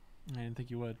is. I didn't think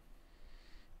you would.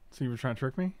 So you were trying to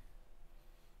trick me?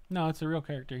 No, it's a real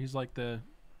character. He's like the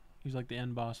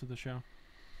end boss of the show.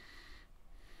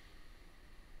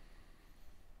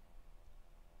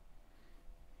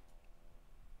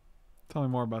 Tell me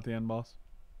more about the end boss.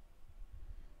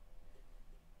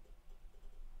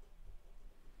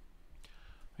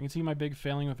 I can see my big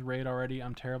failing with raid already.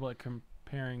 I'm terrible at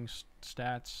comparing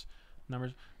stats,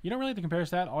 numbers. You don't really have to compare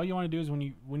stat. All you want to do is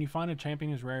when you find a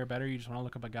champion who's rare or better, you just want to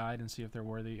look up a guide and see if they're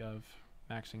worthy of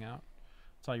maxing out.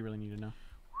 That's all you really need to know.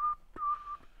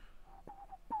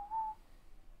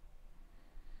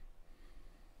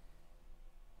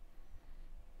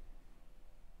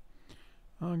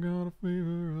 I got a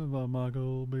fever of a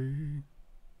Michael B.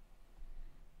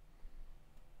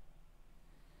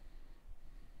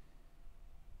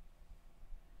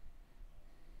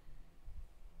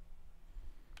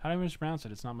 How do I mispronounce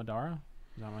it? It's not Madara?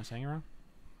 Is that what I'm saying it wrong?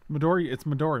 Midori, it's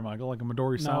Midori, Michael, like a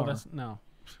Midori sour. No.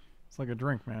 It's like a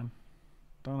drink, man.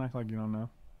 Don't act like you don't know.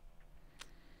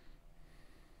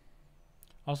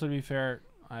 Also, to be fair,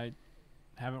 I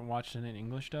haven't watched it in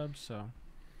English dub, so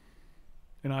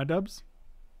In iDubbbz?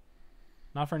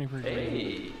 not for any particular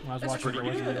reason. When I was watching, there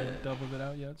wasn't a dub of it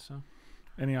out yet, so.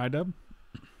 Any iDub?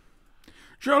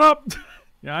 Shut up!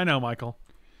 Yeah, I know, Michael.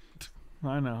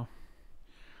 I know,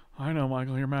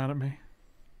 Michael, you're mad at me.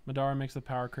 Madara makes the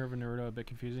power curve in Naruto a bit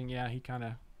confusing. Yeah, he's kind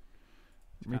of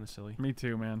silly. Me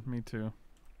too, man. Me too.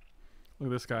 Look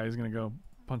at this guy. He's gonna go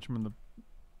punch him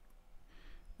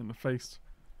in the face.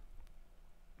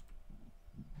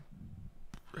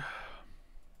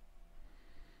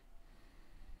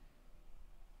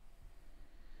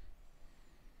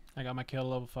 I got my kill at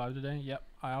level 5 today. Yep,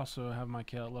 I also have my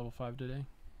kill at level 5 today.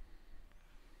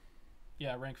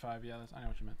 Yeah, rank 5. Yeah, I know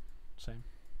what you meant. Same.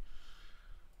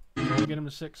 Trying to get him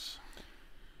to 6.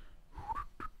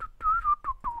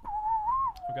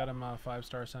 I've got him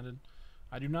 5-star ascended.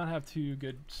 I do not have 2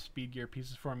 good speed gear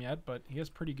pieces for him yet, but he has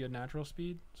pretty good natural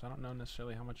speed, so I don't know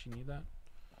necessarily how much you need that.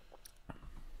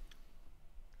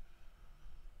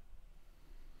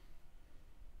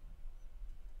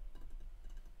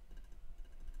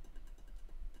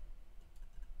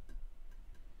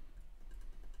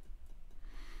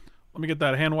 Let me get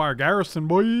that Handwire Garrison,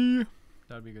 boy.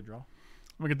 That would be a good draw.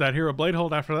 Let me get that Hero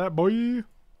Bladehold after that, boy.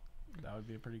 That would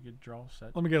be a pretty good draw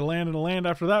set. Let me get a land and a land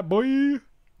after that, boy.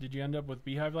 Did you end up with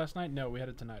Beehive last night? No, we had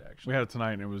it tonight, actually. We had it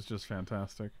tonight, and it was just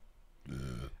fantastic.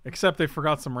 Except they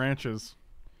forgot some ranches,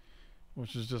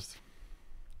 which is just...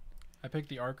 I picked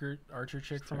the archer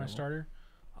chick for my starter.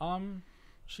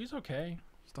 She's okay.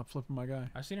 Stop flipping my guy.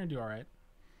 I've seen her do all right.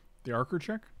 The Archer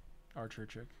chick? Archer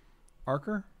chick.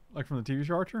 Archer? Like from the TV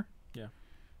show Archer? Yeah.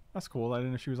 That's cool. I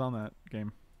didn't know she was on that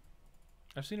game.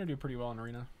 I've seen her do pretty well in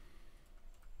Arena.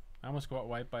 I almost got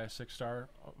wiped by a 6-star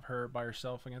of her by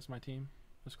herself against my team.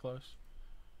 It was close.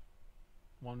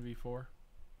 1v4.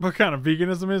 What kind of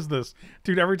veganism is this?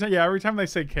 Dude, every time they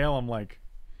say kale, I'm like,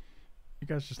 you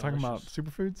guys just talking about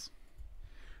superfoods?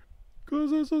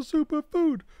 Cause it's a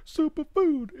superfood.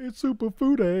 Superfood. It's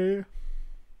superfoody.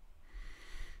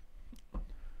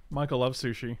 Michael loves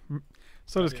sushi.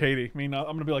 So does Katie. I mean, I'm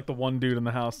gonna be like the one dude in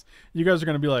the house. You guys are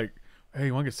gonna be like, hey,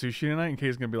 you wanna get sushi tonight? And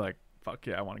Katie's gonna be like, fuck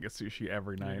yeah, I wanna get sushi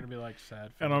every night. You're gonna be like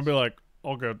sad. And I'll be like,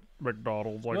 I'll get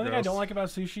McDonald's. The only thing I don't like about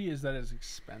sushi is that it's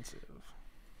expensive.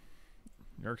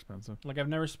 You're expensive. Like, I've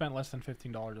never spent less than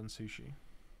 $15 on sushi.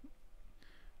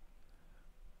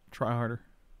 Try harder.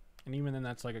 And even then,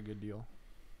 that's like a good deal.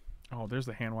 Oh, there's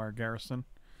the Handwire Garrison.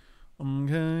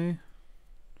 Okay.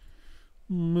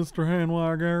 Mr.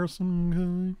 Handwire Garrison,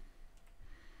 okay.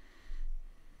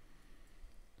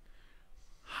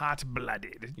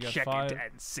 Hot-blooded. Check it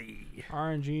and see.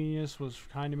 RN Genius was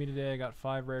kind to me today. I got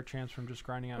 5 rare champs from just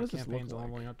grinding out What does this campaigns and look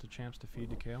like? leveling up to champs to feed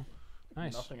to Kale.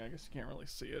 Nice. Nothing, I guess you can't really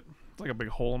see it. It's like a big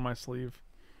hole in my sleeve.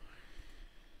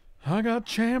 I got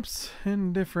champs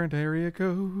in different area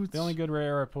codes. The only good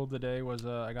rare I pulled today was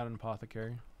I got an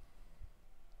Apothecary.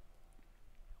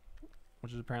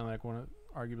 Which is apparently like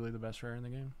arguably the best rare in the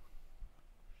game.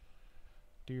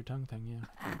 Do your tongue thing,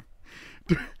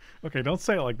 yeah. Okay, don't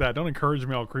say it like that. Don't encourage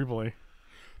me all creepily.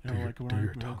 You know, Do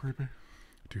your tongue creepy.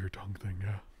 Do your tongue thing,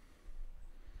 yeah.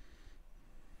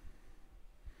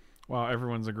 Wow,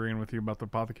 everyone's agreeing with you about the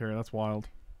Apothecary. That's wild.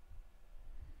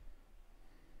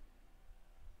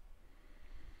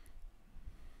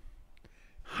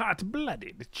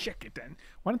 Hot-blooded. Check it then.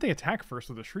 Why didn't they attack first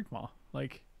with a Shriekmaw?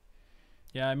 Like,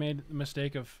 Yeah, I made the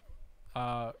mistake of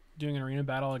doing an arena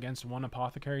battle against one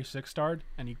Apothecary 6-starred,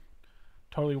 and he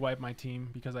totally wiped my team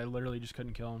because I literally just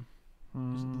couldn't kill him.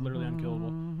 He's literally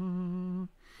unkillable.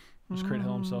 Just crit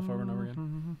heal himself over and over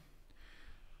again.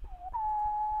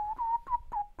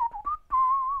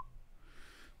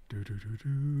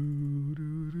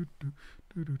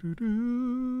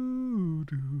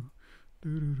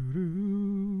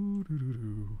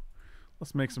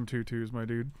 Let's make some tutus, my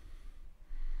dude.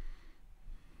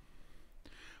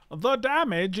 The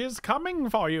damage is coming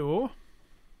for you.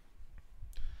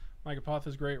 Mike Apoth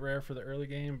is great rare for the early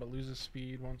game, but loses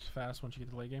speed once you get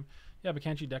to the late game. Yeah, but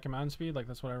can't you deck him out in speed? Like,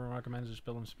 that's what everyone recommends, just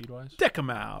build him speed-wise. Deck him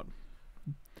out.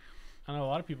 I know a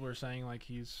lot of people are saying, like,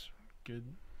 he's good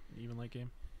even late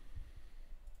game.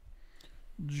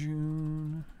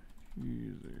 June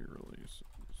easy releases.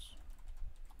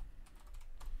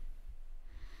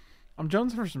 I'm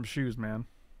jonesing for some shoes, man.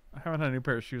 I haven't had a new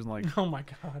pair of shoes in like Oh my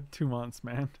god. 2 months,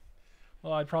 man.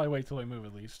 Well, I'd probably wait till they move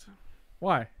at least.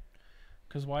 Why?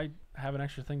 Because why have an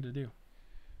extra thing to do?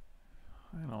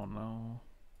 I don't know.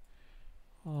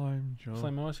 I'm Slim,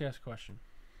 joking. I want to ask a question.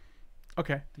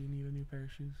 Okay. Do you need a new pair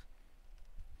of shoes?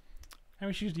 How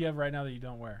many shoes do you have right now that you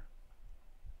don't wear?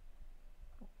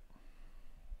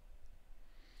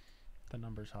 The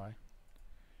number's high.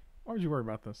 Why would you worry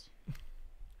about this?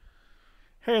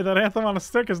 Hey, that anthem on a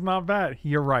stick is not bad.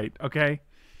 You're right, okay?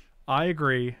 I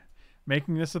agree.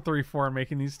 Making this a 3-4 and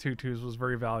making these 2-2s was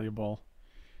very valuable.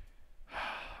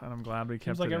 And I'm glad we kept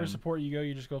Seems like it every in. support you go,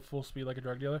 you just go full speed like a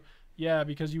drug dealer. Yeah,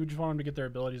 because you would just want them to get their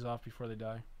abilities off before they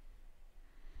die.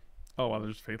 Oh, well,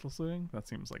 there's faithless looting? That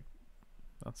seems like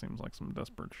some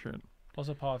desperate shit. Plus,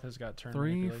 Apoth has got turn 3,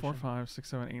 manipulation. 4, 5, 6,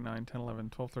 7, 8, 9, 10, 11,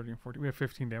 12, 13, 14. We have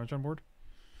 15 damage on board.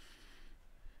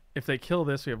 If they kill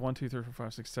this, we have 1, 2, 3, 4,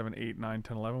 5, 6, 7, 8, 9,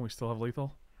 10, 11. We still have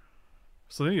lethal.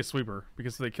 So they need a sweeper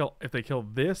because if they kill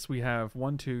this, we have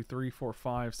 1, 2, 3, 4,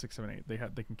 5, 6, 7, 8.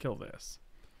 They can kill this.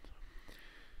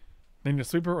 They need a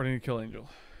sweeper or they need to kill Angel.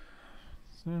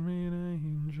 Send me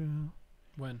an angel.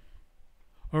 When?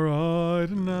 Right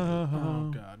now.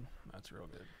 Oh god, that's real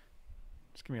good.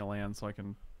 Just give me a land so I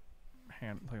can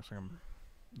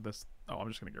this. Oh, I'm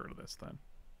just gonna get rid of this then.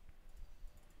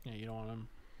 Yeah, you don't want them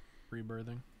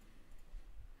rebirthing.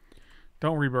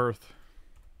 Don't rebirth.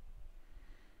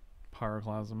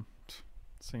 Pyroclasm.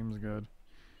 Seems good.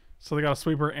 So they got a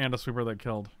sweeper and a sweeper that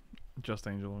killed just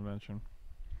Angel Invention.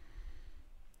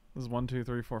 This is 1, 2,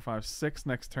 3, 4, 5, 6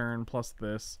 next turn plus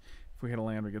this. If we hit a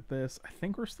land, we get this. I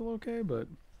think we're still okay, but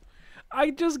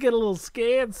I just get a little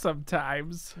scared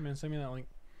sometimes. Hey man, send me that link.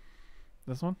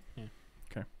 This one? Yeah.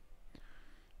 Okay.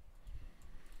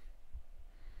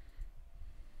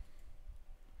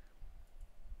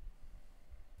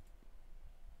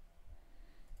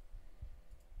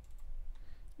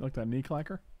 You like that knee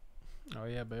clacker? Oh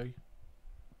yeah, big.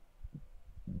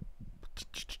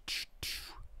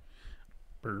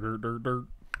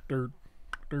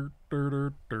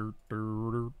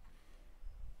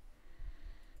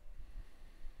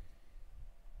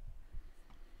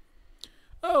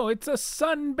 Oh, it's a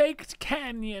sun-baked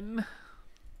canyon.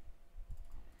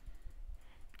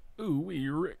 Ooh, wee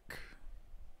Rick.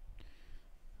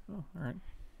 Oh, all right.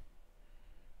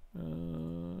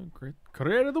 Great.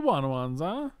 Created the 1/1s,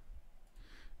 huh?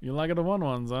 You like it the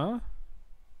 1/1s, huh?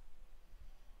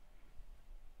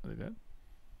 Are they dead?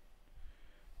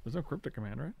 There's no cryptic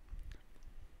command, right?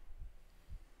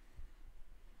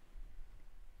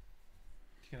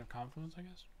 You can have confluence, I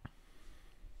guess.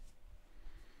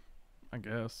 I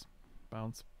guess.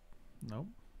 Bounce. Nope.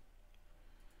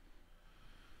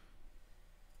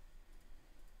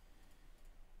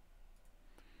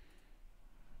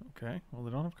 Okay. Well, they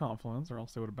don't have confluence, or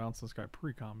else they would have bounced this guy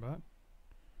pre-combat.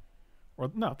 Or,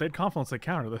 no, if they had confluence, they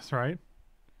counter this, right?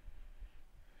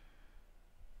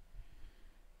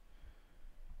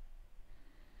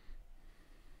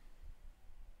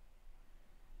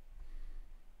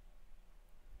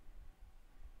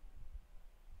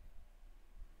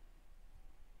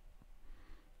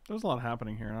 There's a lot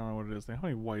happening here. I don't know what it is. They have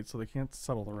any white, so they can't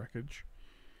settle the wreckage.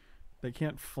 They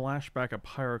can't flash back a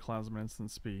pyroclasm at instant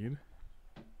speed.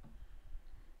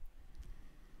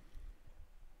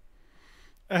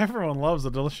 Everyone loves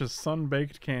a delicious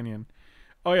sun-baked canyon.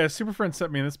 Oh yeah, Super Friend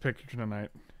sent me this picture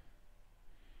tonight.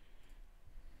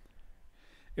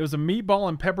 It was a meatball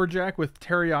and pepper jack with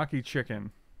teriyaki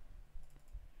chicken.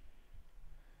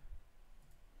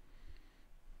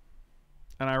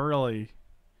 And I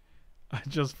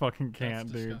just fucking can't,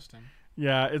 That's dude. disgusting.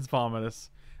 Yeah, it's vomitous.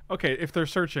 Okay, if they're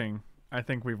searching, I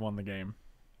think we've won the game.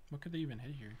 What could they even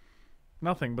hit here?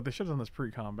 Nothing, but they should have done this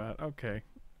pre-combat. Okay.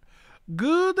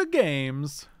 Good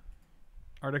games.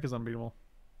 Our deck is unbeatable.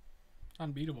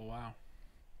 Unbeatable. Wow.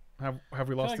 Have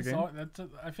we lost the game?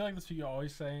 I feel like that's what you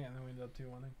always say, and then we end up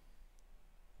 2-1.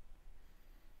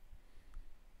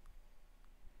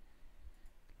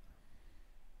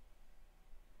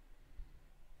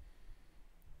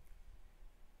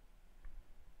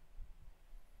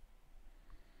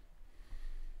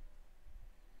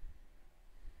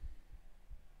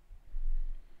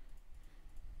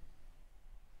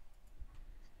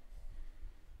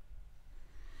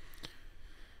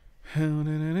 I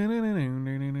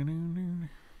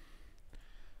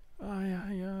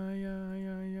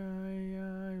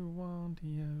want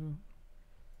you.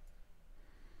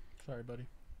 Sorry, buddy.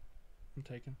 I'm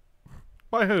taken.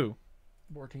 By who?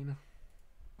 Bortina.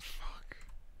 Fuck.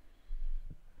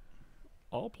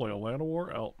 I'll play a Land of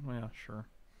War Elk. Yeah, sure.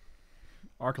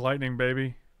 Arc Lightning,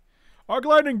 baby. Arc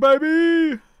Lightning,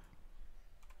 baby!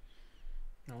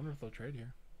 I wonder if they'll trade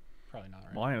here. Probably not,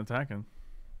 right? Well, I ain't attacking.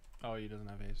 Oh, he doesn't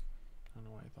have haste. I don't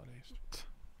know why he thought haste.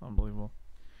 Unbelievable.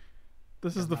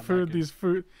 This is Doesn't the have food back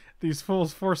these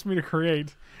fools force me to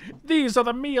create. These are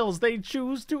the meals they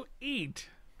choose to eat.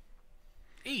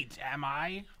 Eat, am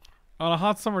I? On a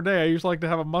hot summer day, I usually like to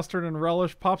have a mustard and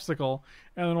relish popsicle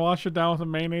and then wash it down with a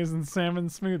mayonnaise and salmon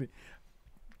smoothie.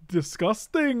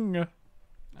 Disgusting.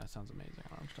 That sounds amazing. I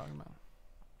don't know what you're talking about.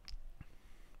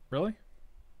 Really?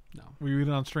 No. Will you eat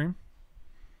it on stream?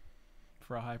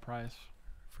 For a high price.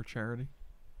 For charity?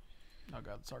 Oh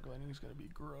god, the Arc Lightning is going to be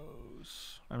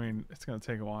gross. I mean, it's going to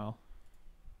take a while.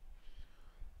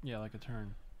 Yeah, like a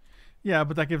turn. Yeah,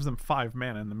 but that gives them 5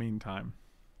 mana in the meantime.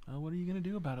 Oh, what are you going to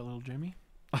do about it, little Jimmy?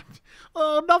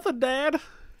 Oh, nothing, Dad.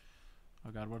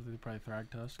 Oh god, what if they probably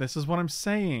Thragtusk? This is what I'm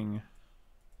saying.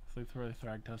 If they throw the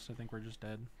Thragtusk, I think we're just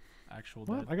dead. Actual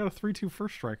What? dead. I got a 3/2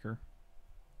 first striker.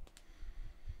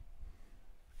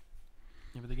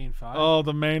 Yeah, but they gain 5. Oh,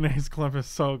 the mayonnaise clip is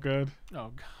so good.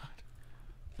 Oh god.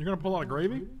 You're going to pull out a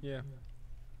gravy? Yeah.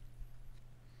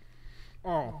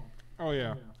 Oh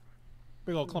yeah.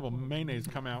 Big old clump of mayonnaise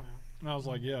come out. And I was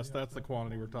like, yes, that's the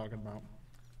quantity we're talking about.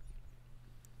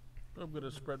 I'm going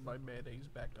to spread my mayonnaise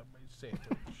back on my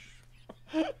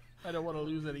sandwich. I don't want to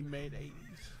lose any mayonnaise.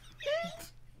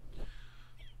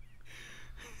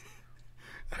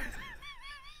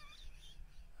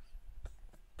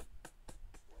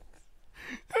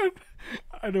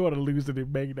 I don't want to lose any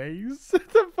mayonnaise.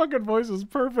 The fucking voice is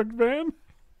perfect, man.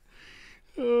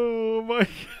 Oh my God.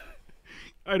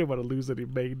 I don't want to lose any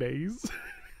mayonnaise.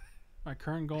 My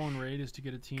current goal in raid is to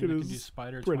get a team Could that have can do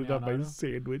spider spread 20 it on on my auto.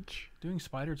 sandwich. Doing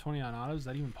spider 20 on auto, is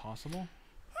that even possible?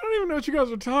 I don't even know what you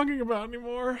guys are talking about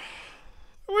anymore.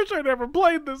 I wish I never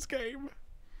played this game.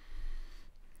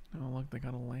 Oh, look, they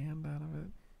got a land out of it.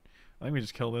 I think we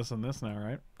just kill this and this now,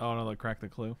 right? Oh, no, they cracked the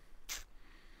clue.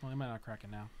 Well, they might not crack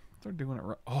it now. They're doing it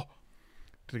right. Oh,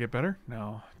 did it get better?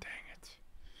 No. Dang it.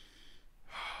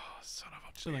 Oh, son of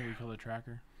a Still think we killed the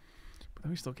tracker. But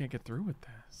then we still can't get through with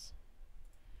this.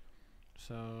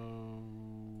 So...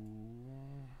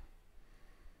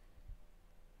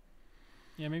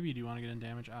 yeah, maybe you do want to get in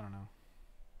damage. I don't know.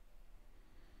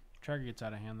 Tracker gets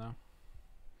out of hand, though.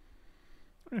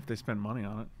 What if they spend money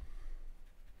on it?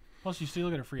 Plus, you still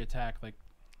get a free attack. Like,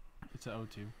 it's an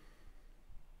O2.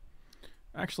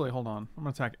 Actually, hold on. I'm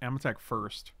gonna attack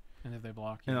first. And if they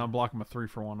block, And I'll block them a 3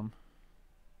 for 1 'em.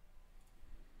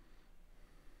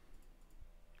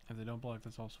 if they don't block,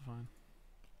 that's also fine.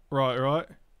 Right.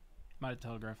 Might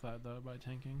telegraph that, though, by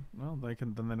tanking. Well, they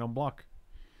don't block.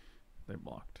 They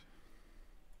blocked.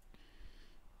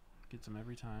 Gets them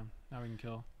every time. Now we can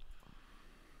kill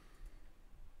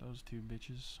those two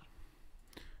bitches.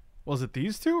 Was it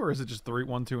these two, or is it just 3,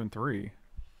 1, 2, and 3?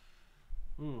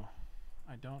 Ooh,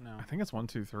 I don't know. I think it's 1,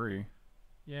 2, 3.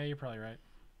 Yeah, you're probably right.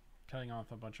 Cutting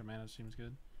off a bunch of mana seems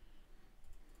good.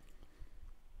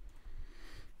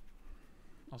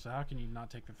 Also, how can you not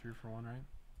take the 3 for 1, right?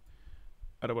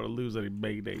 I don't want to lose any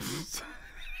mayonnaise.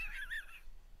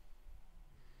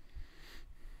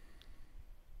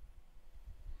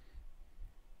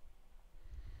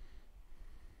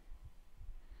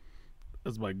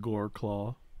 That's my gore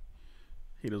claw.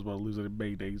 He doesn't want to lose any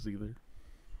mayonnaise either.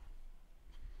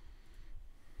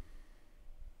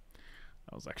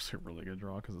 That was actually a really good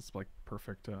draw because it's like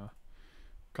perfect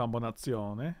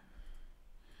combinazione.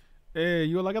 Hey,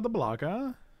 you like the block,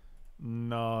 huh?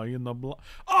 No, you're the block.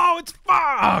 Oh, it's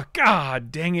fuck!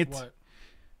 God dang it! What?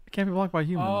 It can't be blocked by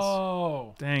humans.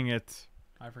 Oh! Dang it!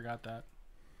 I forgot that.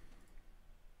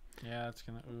 Yeah, it's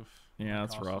gonna oof. Yeah,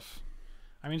 that's Cost us. rough.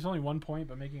 I mean, it's only 1 point,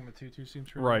 but making him a 2/2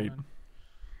 seems pretty Right. relevant.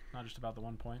 Not just about the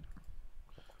 1 point.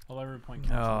 Although every point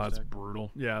counts. Oh, in this that's deck.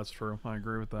 brutal. Yeah, that's true. I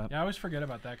agree with that. Yeah, I always forget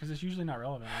about that because it's usually not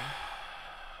relevant, right?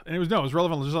 And it was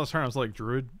relevant just last turn. I was like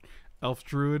druid, elf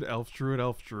druid, elf druid,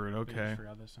 elf druid. But you Okay. just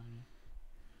forgot this time.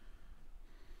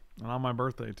 And on my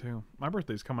birthday too. My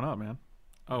birthday's coming up, man.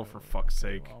 Oh, for fuck's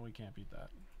sake. Well, we can't beat that.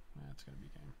 That's gonna be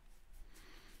game.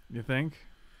 You think?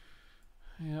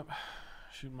 Yep.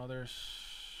 Shoot mothers.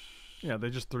 Yeah,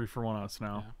 they just 3 for 1 us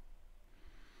now.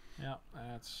 Yeah.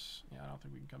 That's. Yeah, I don't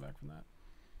think we can come back from that.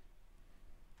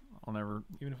 I'll never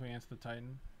Even if we answer the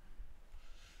Titan.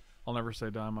 say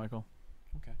die, Michael.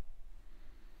 Okay.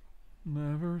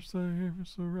 Never say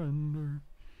surrender.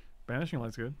 Banishing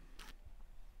Light's good.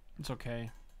 It's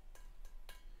okay.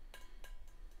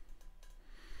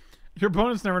 Your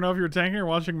opponents never know if you're tanking or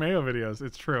watching Mayo videos.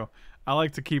 It's true. I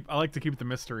like to keep the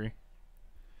mystery.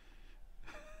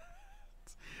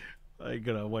 I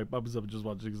gotta wipe up just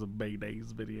watching some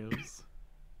mayonnaise videos.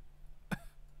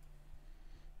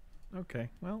 Okay,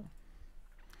 well.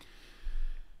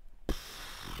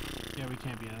 Yeah, we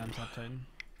can't beat an untop Titan.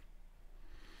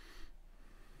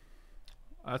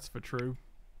 That's for true.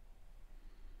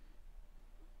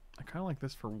 I kind of like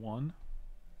this for 1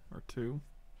 or 2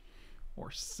 or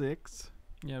 6.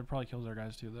 Yeah, it probably kills our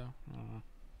guys too, though. I don't know.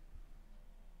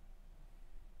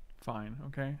 Fine,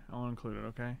 okay? I'll include it,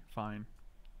 okay? Fine.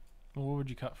 Well, what would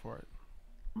you cut for it?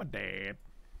 My dad.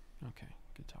 Okay,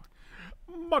 good talk.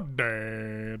 My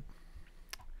dad.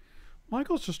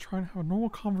 Michael's just trying to have a normal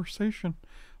conversation,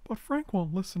 but Frank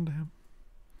won't listen to him.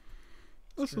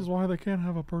 This is why they can't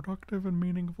have a productive and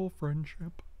meaningful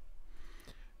friendship.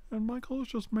 And Michael is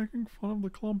just making fun of the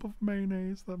clump of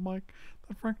mayonnaise that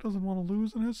Frank doesn't want to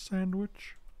lose in his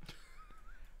sandwich.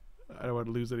 I don't want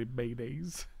to lose any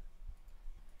mayonnaise.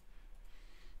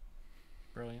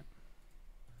 Brilliant.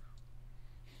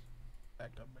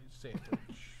 Backed up my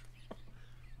sandwich.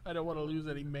 I don't want to lose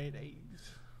any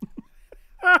mayonnaise.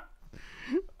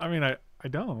 I mean, I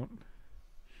don't.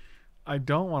 I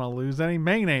don't want to lose any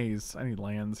mayonnaise. I need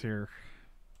lands here.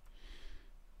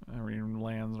 I mean,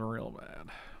 lands are real bad.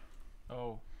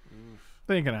 Oh, oof.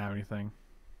 They ain't gonna have anything.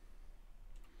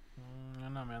 I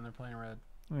don't know, man. They're playing red.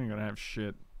 They ain't gonna have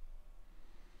shit.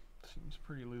 Seems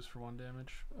pretty loose for 1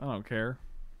 damage. I don't care.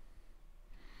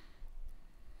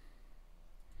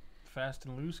 Fast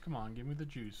and loose. Come on, give me the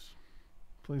juice.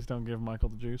 Please don't give Michael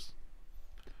the juice.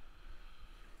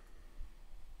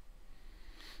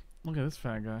 Look at this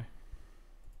fat guy.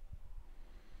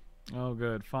 Oh,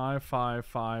 good. 5, 5,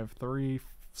 5, 3,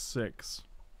 6.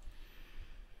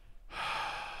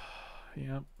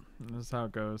 Yep, this is how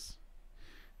it goes.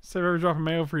 Save every drop of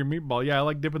mayo for your meatball. Yeah, I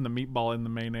like dipping the meatball in the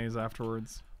mayonnaise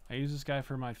afterwards. I use this guy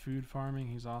for my food farming.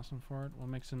 He's awesome for it. What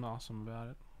makes him awesome about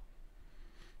it?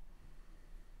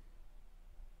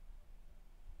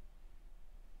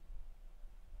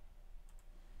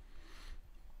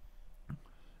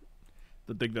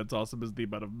 The thing that's awesome is the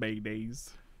amount of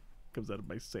mayonnaise comes out of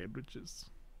my sandwiches.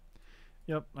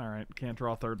 Yep, alright. Can't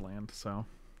draw third land, so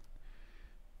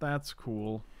that's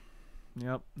cool.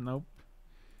 Yep, nope.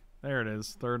 There it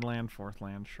is. Third land, fourth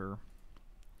land, sure.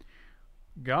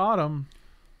 Got him.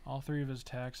 All 3 of his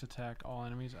attacks attack all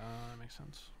enemies. That makes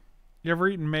sense. You ever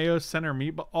eaten mayo center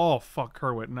meatball? Oh, fuck,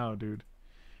 Kerwit. No, dude.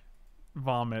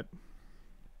 Vomit.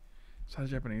 Is that a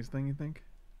Japanese thing, you think?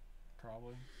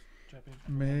 Probably. Japanese.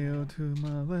 Mayo to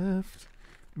my left,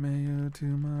 mayo to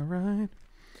my right.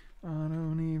 I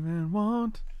don't even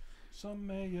want some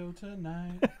mayo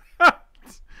tonight. that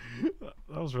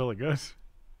was really good.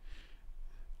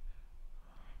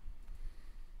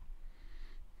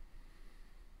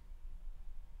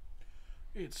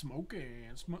 It's smoking.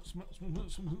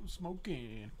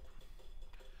 Smoking.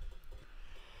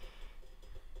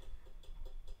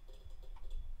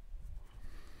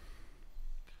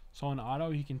 So on auto,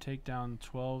 he can take down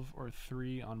 12 or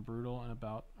 3 on brutal in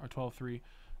about, or 12-3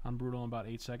 on brutal in about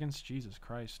 8 seconds. Jesus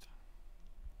Christ.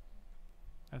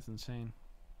 That's insane.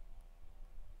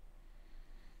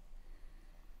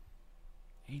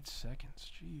 8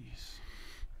 seconds. Jeez.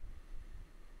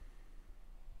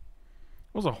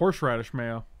 What was a horseradish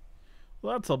mayo?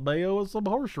 Well, that's a mayo with some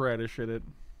horseradish in it.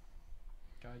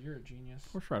 God, you're a genius.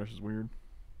 Horseradish is weird.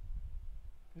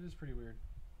 It is pretty weird.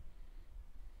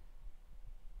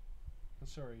 But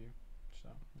so are you. So,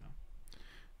 you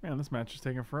know. Man, this match is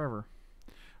taking forever.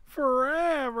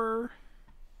 Forever!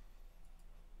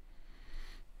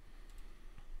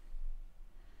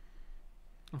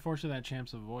 Unfortunately, that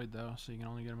champ's a void, though, so you can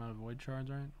only get him out of void shards,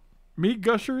 right? Meat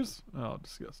gushers? Oh,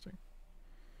 disgusting.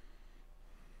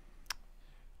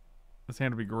 This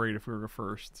hand would be great if we were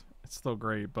first. It's still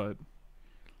great, but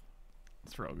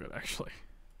it's real good, actually.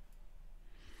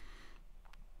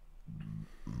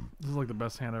 This is like the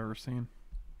best hand I've ever seen.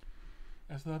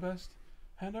 That's the best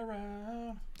hand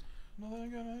around.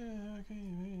 Nothing gonna keep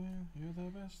you. You're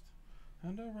the best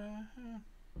hand around.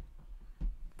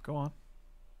 Go on.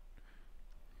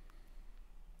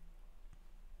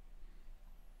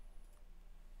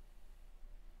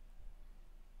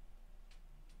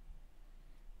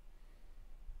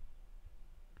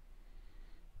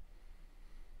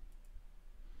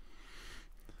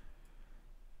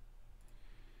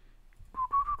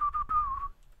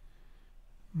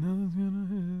 Nothing's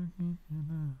gonna keep you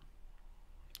down.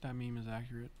 That meme is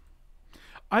accurate.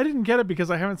 I didn't get it because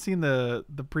I haven't seen the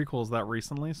prequels that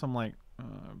recently, so I'm like, I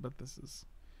bet this is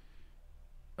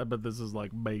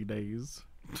like May Days.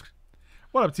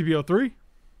 What up, TBO3?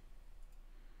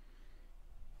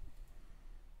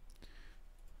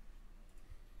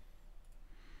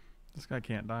 This guy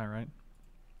can't die, right?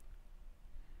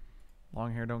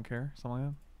 Long hair don't care, something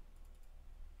like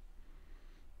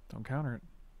that. Don't counter it.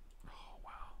 Oh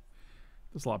wow,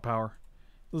 there's a lot of power.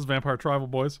 This is Vampire Tribal,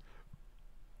 boys.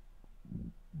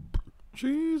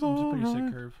 She's It's a all pretty sick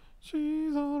right. curve.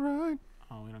 She's all right.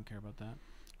 Oh, we don't care about that.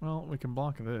 Well, we can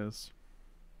block this.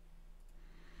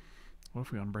 What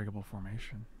if we unbreakable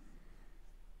formation?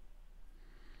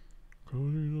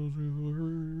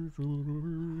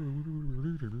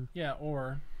 Yeah,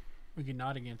 or we could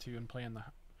nod again too and play in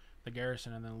the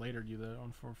garrison and then later do the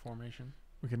own formation.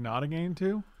 We can not again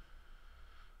too?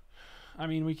 I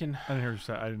mean, we can. I didn't hear what you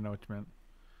said. I didn't know what you meant.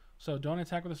 So don't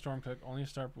attack with the Stormcook. Only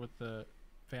start with the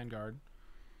Vanguard.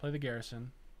 Play the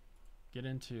garrison. Get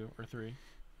in 2 or 3.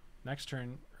 Next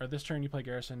turn, or this turn you play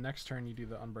garrison. Next turn you do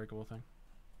the unbreakable thing.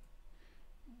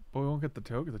 But we won't get the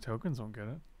token. The tokens won't get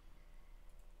it.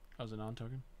 Oh, is it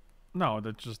non-token? No,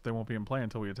 that's just they won't be in play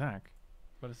until we attack.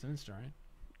 But it's an instant, right?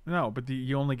 No, but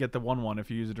you only get the 1/1 if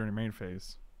you use it during main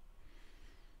phase.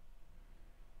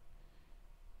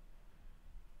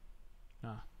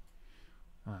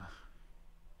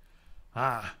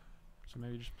 Ah. So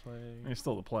maybe just play. It's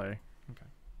still the play. Okay.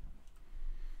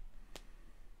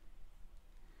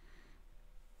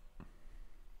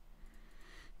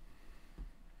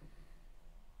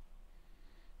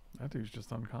 That dude's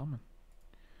just uncommon.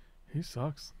 He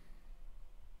sucks.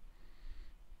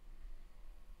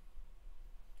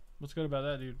 What's good about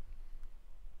that, dude?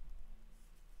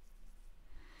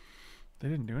 They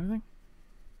didn't do anything?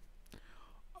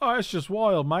 Oh, it's just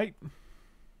wild, mate. In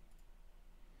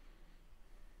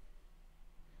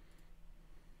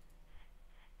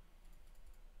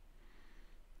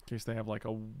case they have like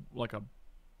a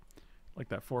Like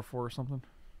that 4/4 or something.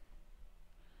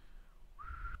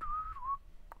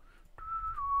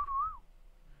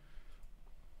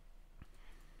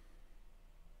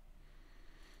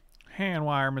 Hand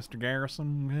wire, Mr.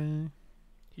 Garrison.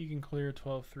 He can clear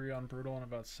 12-3 on Brutal in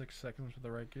about 6 seconds with the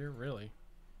right gear. Really?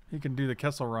 He can do the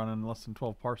Kessel run in less than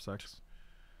 12 parsecs.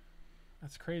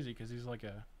 That's crazy because he's like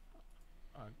a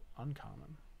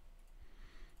uncommon.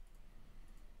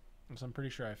 So I'm pretty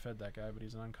sure I fed that guy, but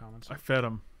he's an uncommon. So I fed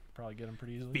him. probably get him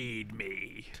pretty easily. Feed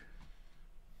me.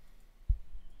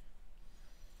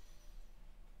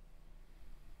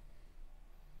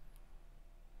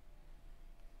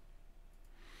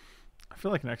 I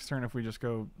feel like next turn, if we just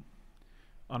go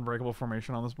unbreakable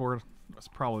formation on this board, that's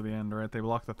probably the end, right? They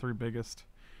block the 3 biggest.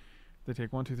 They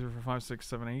take 1, 2, 3, 4, 5, 6,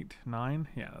 7, 8, 9.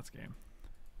 Yeah, that's game.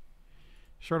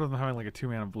 Short of them having like a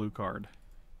 2-mana blue card.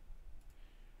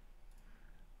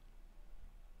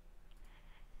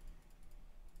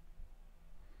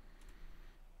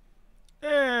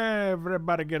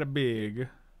 Everybody get a big.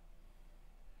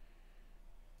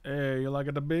 Hey, you like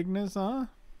it the bigness, huh?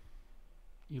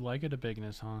 You like it a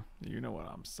bigness, huh? You know what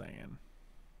I'm saying.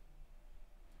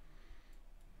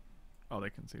 Oh, they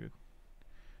conceded.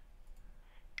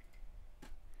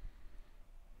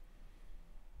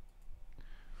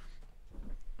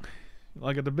 You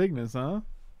like it the bigness, huh?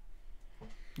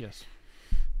 Yes.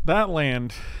 That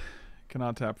land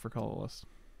cannot tap for colorless.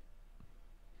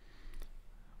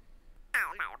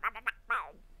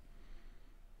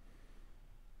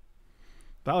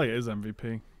 Thalia is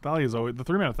MVP. Thalia is always the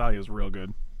 3-mana Thalia is real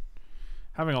good.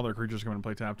 Having all their creatures come in and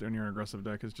play tapped in your aggressive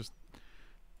deck is just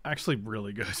actually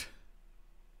really good.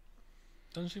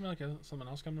 Doesn't seem like someone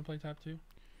else coming to play tap too.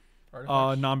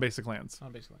 Non-basic lands.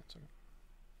 Non-basic lands. Okay.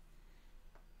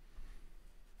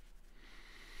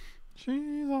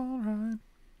 She's alright.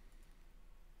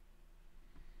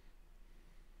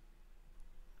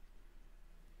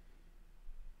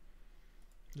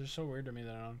 It's just so weird to me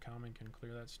that an uncommon can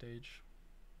clear that stage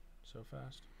so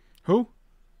fast. Who?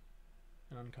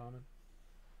 An uncommon.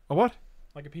 A what?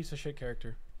 Like a piece of shit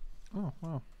character. Oh,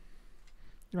 wow.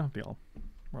 You don't have to yell.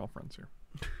 We're all friends here.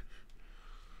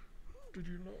 Did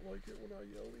you not like it when I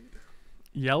yelled?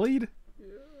 Yellied? Yeah.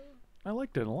 I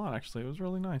liked it a lot, actually. It was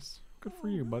really nice. Good for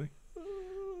you, buddy.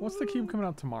 What's the cube coming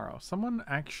out tomorrow? Someone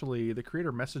actually, the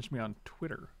creator messaged me on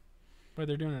Twitter. Wait,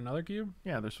 they're doing another cube?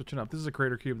 Yeah, they're switching up. This is a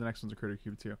creator cube. The next one's a creator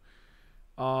cube, too.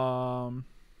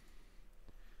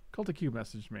 Cultic Cube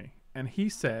messaged me, and he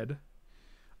said,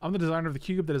 I'm the designer of the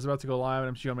cube that is about to go live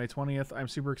at MTG on May 20th. I'm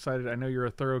super excited. I know you're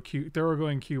a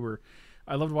thoroughgoing cuber.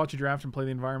 I love to watch you draft and play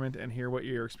the environment and hear what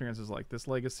your experience is like. This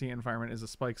legacy environment is a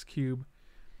Spikes cube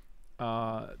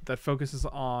that focuses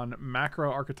on macro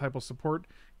archetypal support,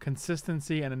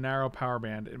 consistency, and a narrow power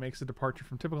band. It makes a departure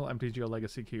from typical MTGO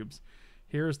legacy cubes.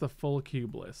 Here's the full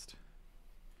cube list.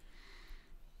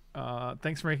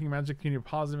 Thanks for making Magic Community a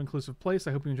positive, inclusive place.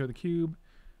 I hope you enjoy the cube.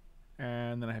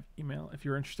 And then I have email. If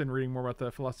you're interested in reading more about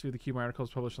the philosophy of the cube, my article is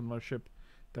published on the Mothership.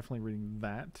 Definitely reading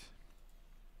that.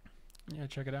 Yeah,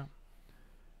 check it out.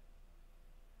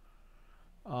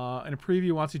 In a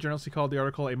preview, Watsy generously called the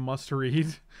article a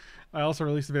must-read. I also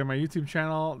released a video on my YouTube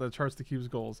channel that charts the cube's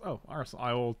goals. Oh,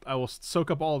 I will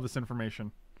soak up all of this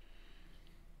information.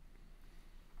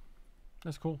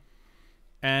 That's cool.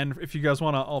 And if you guys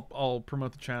want to, I'll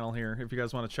promote the channel here. If you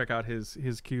guys want to check out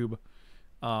his cube,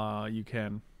 you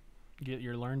can. Get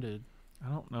your learned. I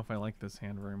don't know if I like this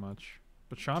hand very much,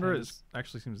 but Chandra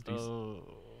actually seems decent. Oh,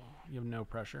 you have no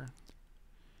pressure.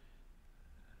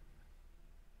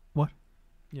 What?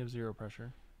 You have 0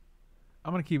 pressure.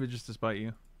 I'm gonna keep it just to spite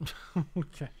you.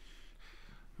 Okay.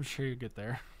 I'm sure you get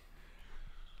there.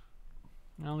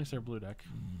 Well, at least they're blue deck.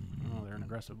 Oh, they're an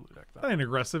aggressive blue deck, though. That ain't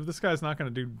aggressive. This guy's not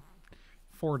gonna do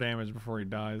 4 damage before he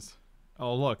dies.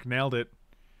 Oh, look, nailed it.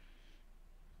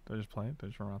 Did I just play it? Did I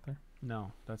just run out there?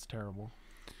 No, that's terrible.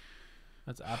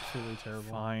 That's absolutely terrible.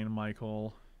 Fine,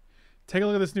 Michael. Take a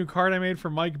look at this new card I made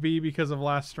for Mike B because of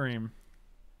last stream.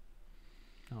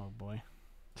 Oh, boy.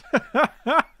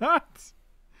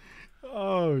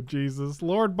 Oh, Jesus.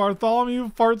 Lord Bartholomew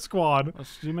Fart Squad.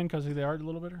 Let's zoom in because of the art a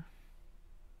little bit.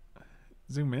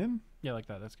 Zoom in? Yeah, like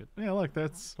that. That's good. Yeah, look,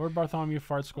 that's... Lord Bartholomew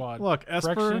Fart Squad. Look,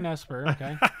 Esper. Phyrexian Esper,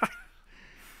 okay.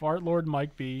 Fart Lord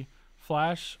Mike B.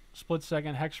 Flash, split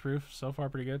second, hexproof. So far,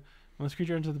 pretty good. When this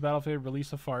creature enters the battlefield,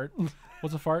 release a fart.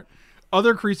 What's a fart?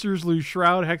 Other creatures lose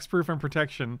Shroud, Hexproof, and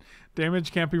Protection.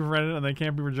 Damage can't be prevented, and they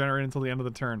can't be regenerated until the end of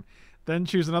the turn. Then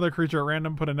choose another creature at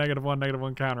random, put a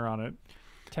 -1/-1 counter on it.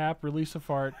 Tap, release a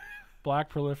fart.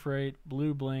 Black proliferate,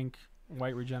 blue blink,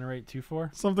 white regenerate,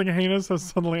 2/4. Something heinous has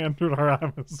suddenly entered our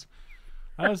atmosphere.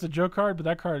 That was a joke card, but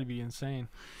that card would be insane.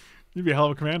 You'd be a hell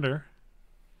of a commander.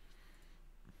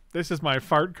 This is my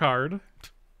fart card.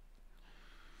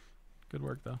 Good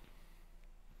work though.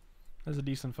 That's a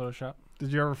decent Photoshop.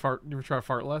 Did you ever fart? You ever try to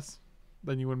fart less?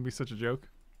 Then you wouldn't be such a joke.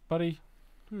 Buddy,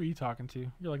 who are you talking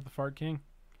to? You're like the fart king.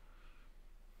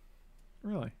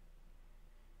 Really?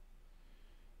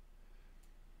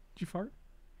 Did you fart?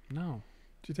 No,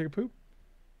 Did you take a poop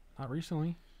not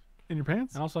recently. in your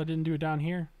pants? And also, I didn't do it down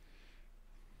here.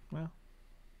 Well,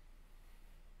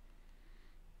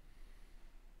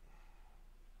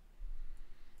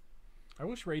 I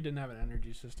wish Ray didn't have an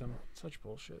energy system. Such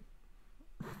bullshit.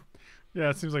 yeah.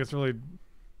 It seems like it's really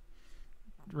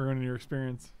ruining your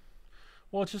experience.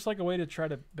 Well, it's just like a way to try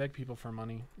to beg people for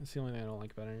money. It's the only thing I don't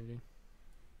like about energy.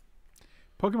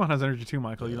 Pokemon has energy too,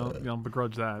 Michael. You don't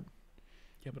begrudge that.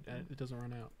 Yeah, but it doesn't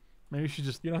run out. Maybe you should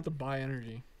just. You don't have to buy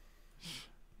energy.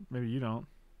 Maybe you don't.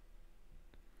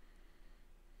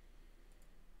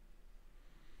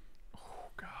 Oh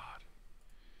God,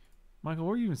 Michael,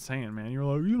 what are you even saying, man? You're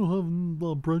like, you don't have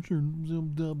blood pressure.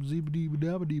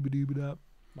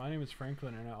 My name is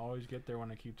Franklin, and I always get there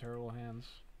when I keep terrible hands.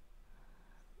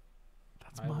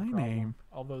 That's I have a my problem. name.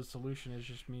 Although the solution is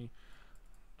just me.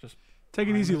 Take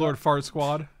it I easy, know. Lord Fart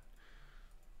Squad.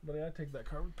 But I take that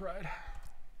car with pride.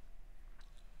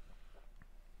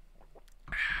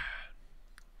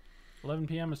 $11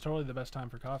 p.m. is totally the best time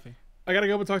for coffee. I gotta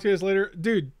go, but talk to you guys later,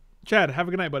 dude. Chad, have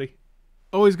a good night, buddy.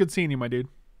 Always good seeing you, my dude.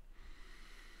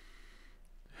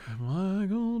 Am I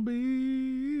gonna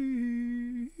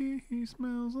be? He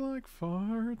smells like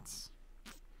farts.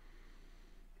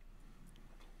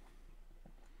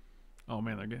 Oh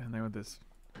man, they're getting there with this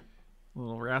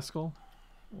little rascal.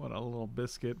 What a little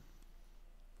biscuit.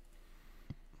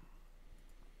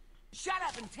 Shut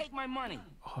up and take my money.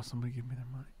 Oh, somebody give me their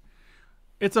money.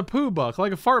 It's a poo buck,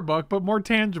 like a fart buck, but more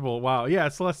tangible. Wow, yeah,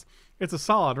 it's a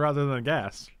solid rather than a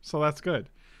gas. So that's good.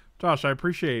 Josh, I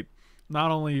appreciate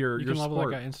not only your You can level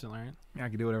support. that guy instantly, right? Yeah, I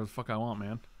can do whatever the fuck I want,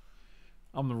 man.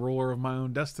 I'm the ruler of my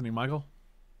own destiny, Michael.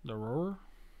 The roar?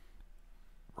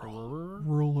 Roar?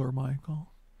 Ruler, Michael.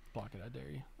 Block it, I dare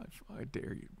you. I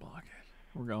dare you to block it.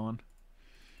 We're going.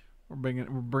 We're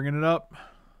bringing it up.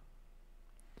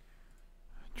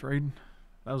 Trading.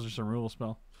 That was just a removal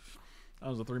spell. That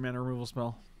was a 3-mana removal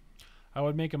spell. I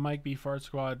would make a Mike B Fart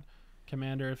Squad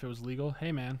commander if it was legal.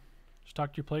 Hey, man. Just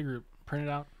talk to your playgroup. Print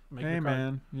it out. Make Hey your card.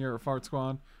 man, you're a fart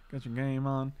squad. Get your game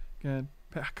on. Good.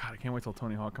 God, I can't wait till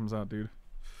Tony Hawk comes out, dude.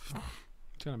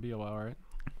 It's going to be a while, right?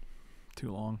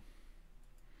 Too long.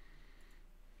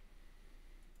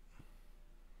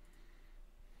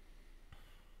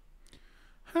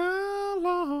 How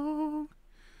long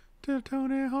till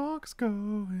Tony Hawk's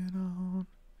going on?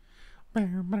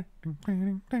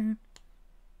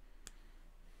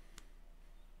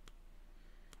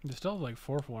 They still have like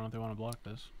 4 for 1 if they want to block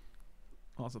this.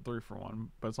 Well, it's a 3-for-1,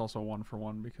 but it's also a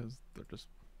 1-for-1 because they're just.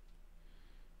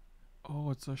 Oh,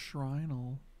 it's a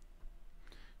Shrinal.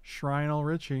 Shrinal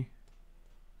Richie.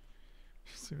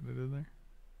 See what I did there?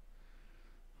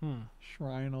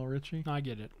 Shrinal Richie. No, I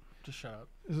get it. Just shut up.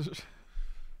 Is it,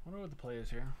 I wonder what the play is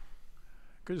here.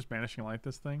 could just Banishing Light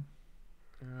this thing.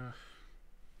 Yeah.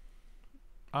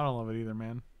 I don't love it either,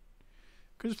 man.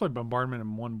 Could just play Bombardment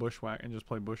and 1 Bushwhack and just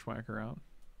play Bushwhacker out.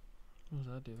 What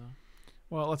does that do, though?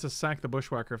 Well, let's just sack the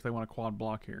Bushwhacker if they want a quad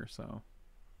block here, so.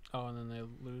 Oh, and then they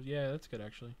lose. Yeah, that's good,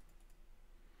 actually.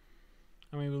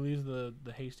 I mean, we lose the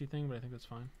hasty thing, but I think that's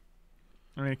fine.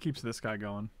 I mean, it keeps this guy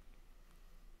going.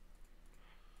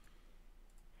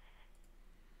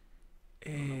 I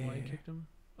don't know why you kicked him.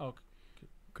 Oh,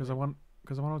 Because I want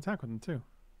to attack with him, too.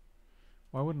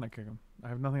 Why wouldn't I kick him? I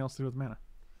have nothing else to do with mana.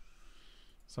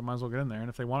 So I might as well get in there. And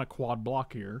if they want a quad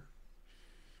block here,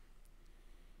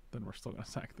 then we're still going to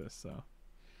sack this, so.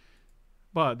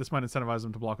 But this might incentivize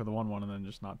them to block with the 1/1 and then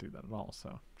just not do that at all,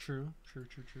 so. true.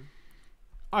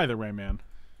 Either way, man.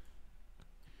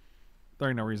 There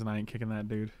ain't no reason I ain't kicking that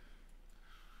dude.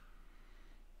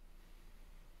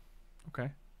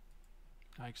 Okay.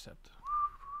 I accept.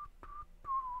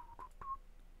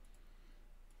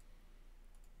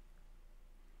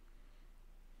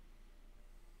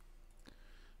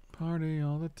 Party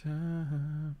all the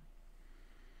time.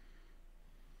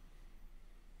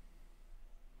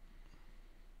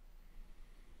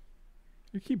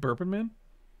 You keep burping, man?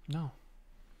 No.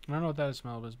 I don't know what that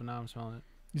smell is, but now I'm smelling it.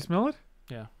 You smell it?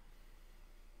 Yeah.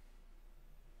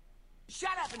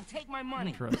 Shut up and take my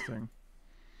money. Interesting.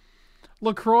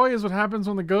 LaCroix is what happens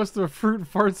when the ghost of a fruit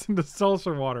farts into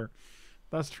seltzer water.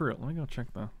 That's true. Let me go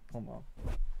check the. Hold on.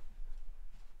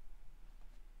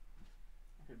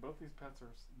 Okay, both these pets are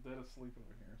dead asleep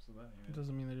over here, so that It ain't it.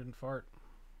 doesn't mean they didn't fart.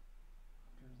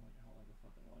 There's like hell like a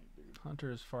fucking light, dude.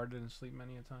 Hunter has farted in sleep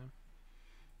many a time.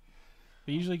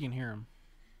 But usually you can hear them.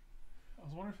 I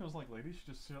was wondering if it was like ladies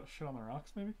should just shit on the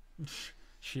rocks, maybe.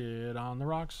 Shit on the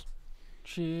rocks.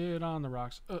 Shit on the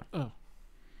rocks. Oh.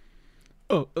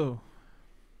 You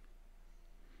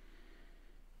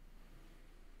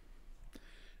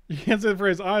can't say the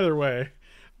phrase either way.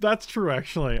 That's true,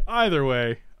 actually. Either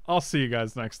way. I'll see you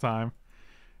guys next time.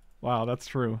 Wow, that's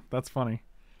true. That's funny.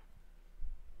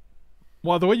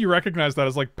 Wow, the way you recognize that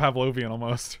is like Pavlovian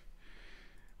almost.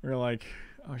 We're like,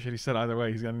 oh shit, he said either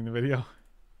way. He's getting the video.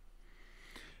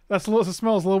 That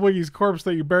smells Lil Wiggy's corpse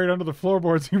that you buried under the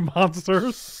floorboards, you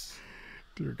monsters.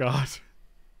 Dear God.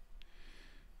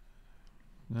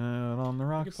 And on the You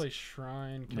rocks. could play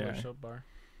Shrine, Killer Yeah. Soap Bar.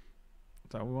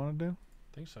 Is that what we want to do?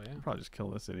 I think so, yeah. We'll probably just kill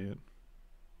this idiot.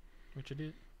 Which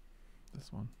idiot?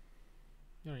 This one.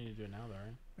 You don't need to do it now, though,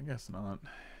 right? I guess not.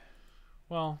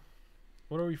 Well,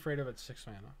 what are we afraid of at 6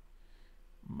 mana?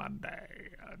 My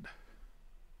dad.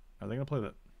 Are they going to play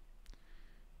that?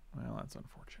 Well, that's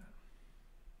unfortunate.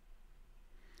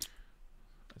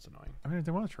 That's annoying. I mean, if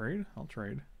they want to trade, I'll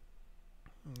trade.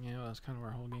 Yeah, well, that's kind of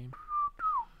our whole game.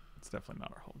 It's definitely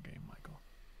not our whole game, Michael.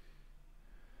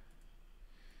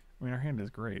 I mean, our hand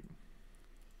is great.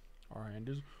 Our hand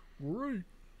is great.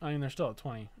 I mean, they're still at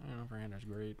 20. I don't know if our hand is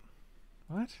great.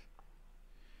 What?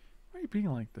 Why are you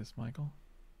being like this, Michael?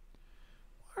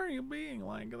 Why are you being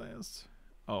like this?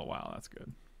 Oh, wow, that's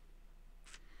good.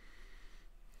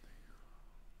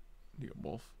 You go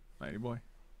both. Nighty boy.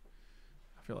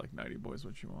 I feel like Nighty boy is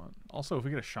what you want. Also, if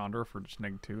we get a Chandra for just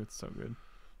 -2, it's so good.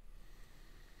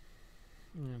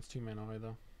 Yeah, it's 2 mana away,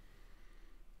 though.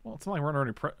 Well, it's not like we're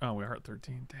already oh, we are at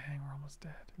 13. Dang, we're almost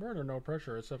dead. We're under no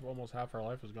pressure, except almost half our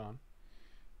life is gone.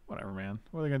 Whatever, man.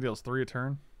 What are they going to deal us? 3 a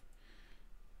turn?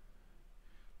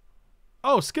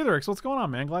 Oh, Skitherix, what's going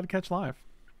on, man? Glad to catch live.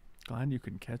 Glad you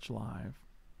can catch live.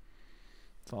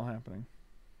 It's all happening.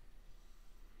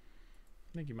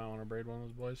 I think you might want to braid one of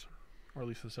those boys. Or at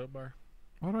least the soap bar.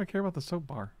 Why do I care about the soap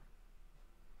bar?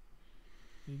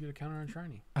 You get a counter on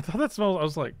Shiny. I thought that smelled. I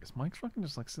was like, is Mike fucking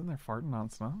just like sitting there farting on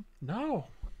snow? No!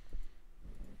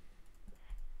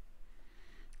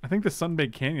 I think the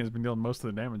Sunbaked Canyon has been dealing most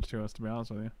of the damage to us, to be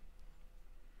honest with you.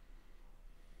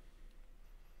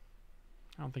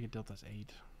 I don't think it dealt us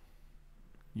 8.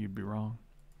 You'd be wrong.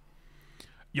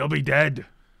 You'll be dead.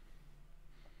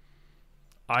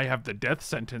 I have the death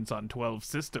sentence on 12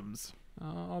 systems.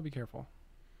 I'll be careful.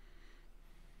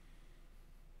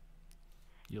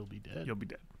 You'll be dead. You'll be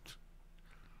dead.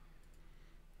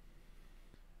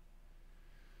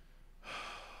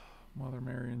 Mother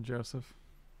Mary and Joseph.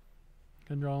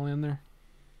 Can draw in there.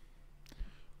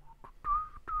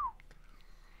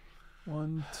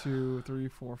 1, 2, 3,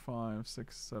 4, 5,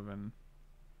 6, 7,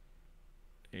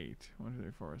 8. 1, 2,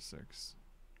 3, 4, 6.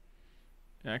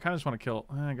 Yeah, I kind of just want to kill.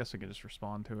 I guess we could just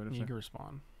respond to it. If You they, can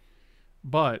respond.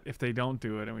 but if they don't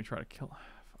do it and we try to kill,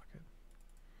 fuck it.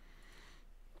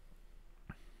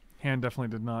 Hand definitely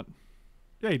did not.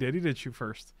 Yeah, he did. He did shoot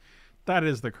first. That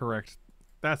is the correct.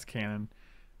 That's canon.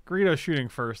 Greedo shooting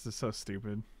first is so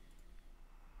stupid.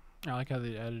 I like how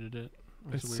they edited it.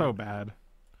 It's weird. so bad.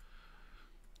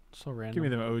 So random. Give me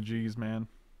them OGs, man.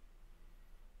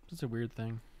 It's a weird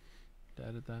thing to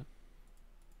edit that.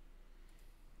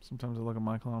 Sometimes I look at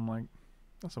Michael and I'm like,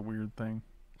 that's a weird thing.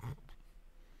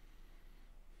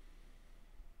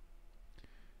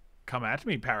 Come at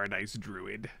me, Paradise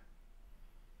Druid.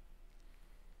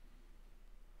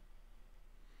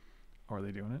 Oh, are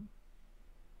they doing it?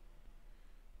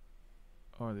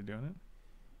 Oh, are they doing it?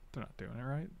 They're not doing it,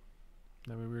 right?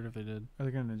 That'd be weird if they did. Are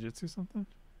they going to ninjutsu something?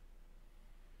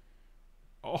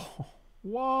 Oh,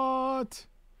 what?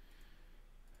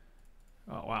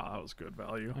 Oh, wow, that was good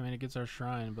value. I mean, it gets our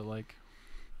shrine, but like...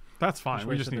 That's fine.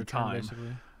 We just wasted need their turn, time.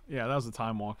 basically. Yeah, that was a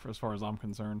time walk for as far as I'm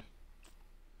concerned.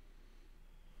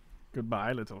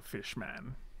 Goodbye, little fish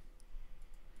man.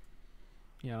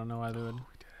 Yeah, I don't know why they would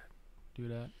do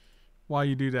that. Why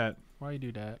you do that? Why you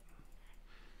do that?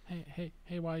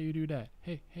 Hey, why you do that?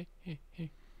 Hey. You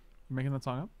making that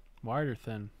song up? Wide or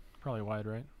thin? Probably wide,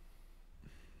 right?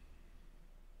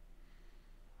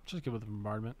 Just good with the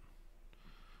bombardment.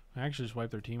 I actually just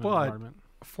wiped their team with But- bombardment.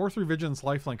 4/3 Vigilance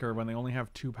Lifelinker when they only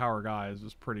have 2 power guys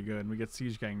is pretty good. We get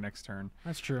Siege Gang next turn.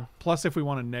 That's true. Plus, if we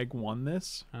want to neg 1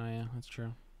 this, Oh, yeah, that's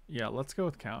true. yeah, let's go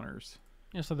with counters.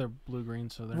 Yeah, so they're blue-green,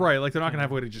 so they're... Right, like they're not going to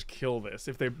have a way to just kill this.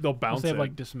 If they'll Unless bounce they have, it.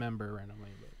 like, dismember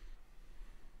randomly,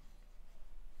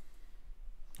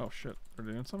 but... Oh, shit. They're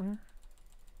doing something here?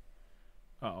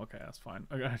 Oh, okay, that's fine.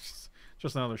 Okay,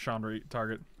 just another Chandra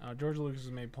target. George Lucas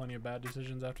has made plenty of bad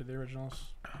decisions after the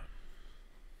originals.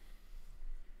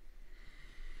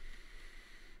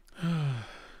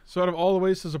 So out of all the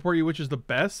ways to support you, which is the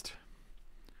best?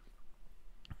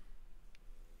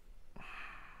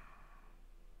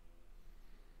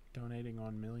 donating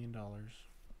 $1 million.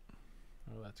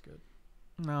 Oh, that's good.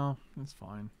 No, it's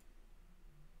fine.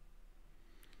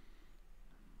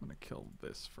 I'm gonna kill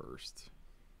this first.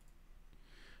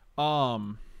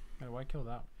 Hey, why kill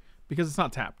that? Because it's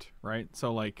not tapped, right?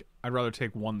 So like, I'd rather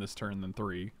take 1 this turn than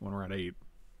 3 when we're at 8.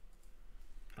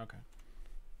 Okay.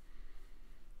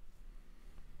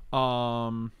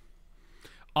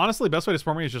 Honestly, best way to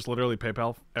support me is just literally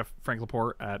PayPal Frank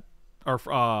Lepore at or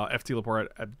FT Lepore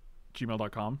at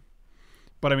gmail.com.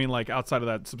 But I mean, like outside of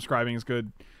that, subscribing is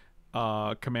good.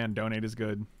 Command donate is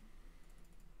good.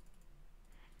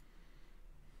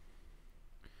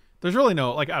 There's really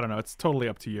no like I don't know. It's totally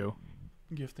up to you.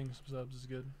 Gifting some subs is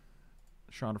good.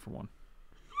 Shonda for 1.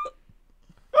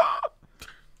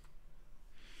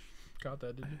 Got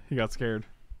that, didn't you? He got scared.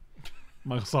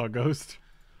 Michael saw a ghost.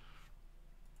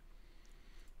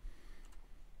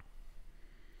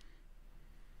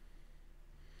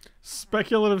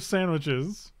 Speculative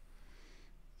sandwiches.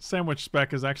 Sandwich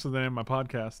Spec is actually the name of my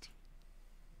podcast.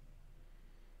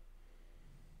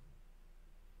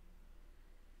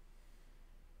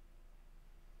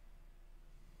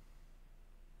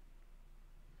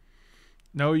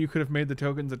 No, you could have made the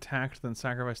tokens attacked, then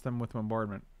sacrificed them with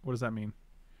bombardment. What does that mean?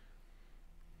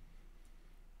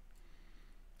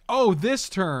 Oh, this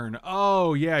turn.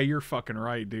 Oh, yeah, you're fucking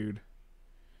right, dude.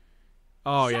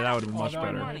 Oh, yeah, that would have been much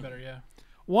better. Way better, yeah.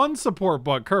 1 support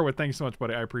bug. Kerwin, thank you so much,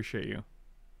 buddy. I appreciate you.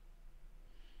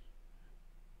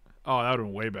 Oh, that would have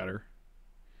been way better.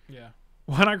 Yeah.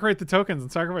 Why not create the tokens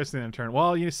and sacrifice the end of turn?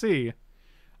 Well, you see,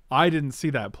 I didn't see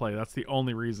that play. That's the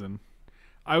only reason.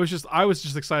 I was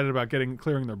just excited about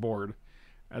clearing their board,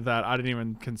 and that I didn't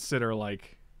even consider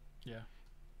like,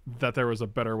 that there was a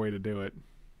better way to do it.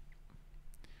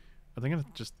 Are they gonna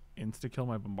just insta kill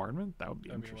my bombardment? That would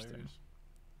be interesting.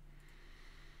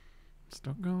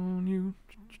 Stuck on you,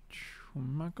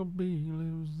 Michael B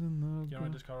lives in the. You know I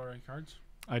discard all your cards?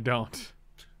 I don't.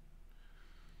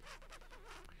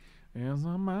 As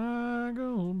a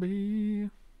Michael B.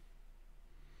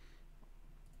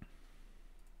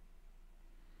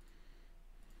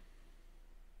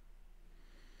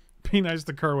 Be nice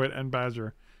to Kerwit and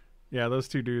Badger. Yeah, those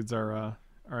 2 dudes are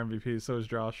MVPs. So is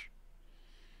Josh.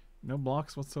 No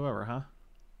blocks whatsoever, huh?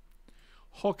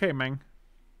 Okay, man.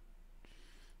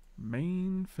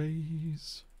 Main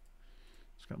phase.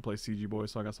 Just gonna play CG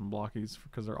boys, so I got some blockies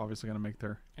because they're obviously gonna make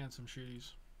their And some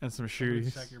shooties. and some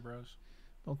shooties. Sack your bros.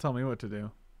 Don't tell me what to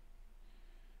do.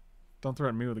 Don't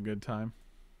threaten me with a good time.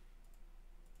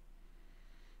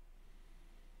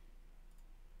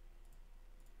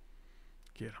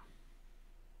 Get him.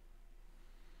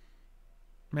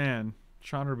 Man,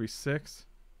 Chandra be 6.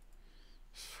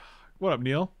 What up,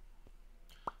 Neil?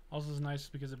 Also, is nice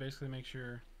because it basically makes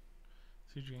your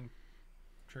sieging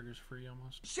triggers free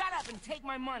almost. Shut up and take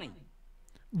my money.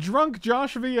 Drunk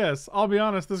Josh VS. I'll be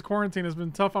honest, this quarantine has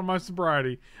been tough on my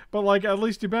sobriety. But, like, at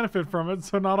least you benefit from it,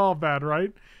 so not all bad,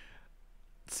 right?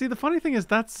 See, the funny thing is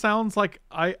that sounds like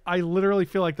I literally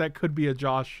feel like that could be a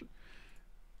Josh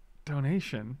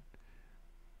donation.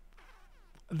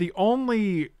 The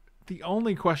only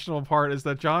questionable part is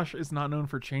that Josh is not known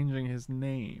for changing his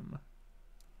name.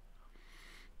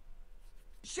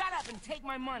 Shut up and take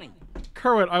my money.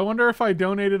 Kerwit, I wonder if I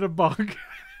donated a bug.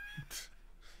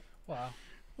 Wow.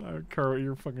 Kerwit,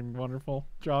 you're fucking wonderful.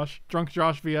 Josh, Drunk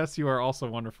Josh VS, you are also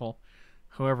wonderful.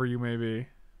 Whoever you may be.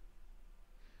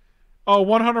 Oh,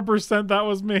 100% that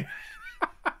was me.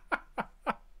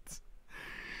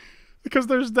 Because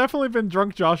there's definitely been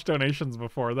Drunk Josh donations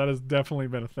before. That has definitely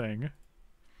been a thing.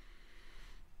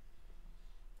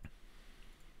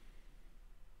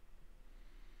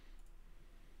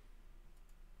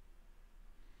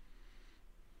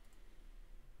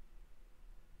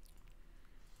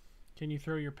 Can you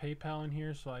throw your PayPal in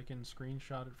here so I can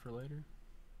screenshot it for later?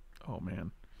 Oh,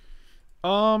 man.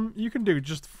 You can do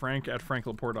just frank at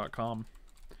franklepore.com.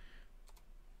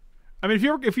 I mean,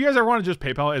 if you guys ever want to just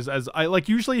PayPal, as I like,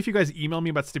 usually if you guys email me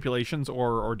about stipulations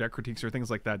or deck critiques or things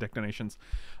like that, deck donations,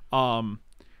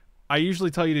 I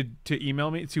usually tell you to email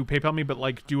me, to PayPal me, but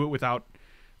like do it without,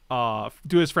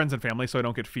 do it as friends and family so I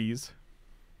don't get fees.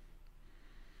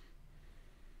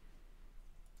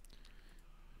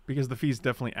 Because the fees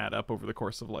definitely add up over the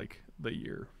course of like the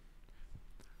year.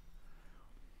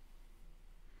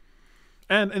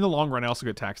 And in the long run, I also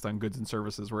get taxed on goods and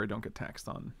services where I don't get taxed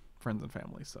on friends and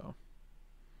family, so.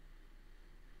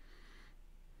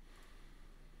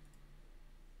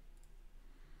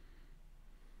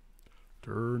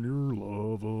 Turn your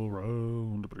love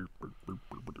around.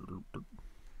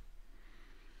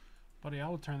 Buddy, I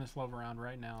will turn this love around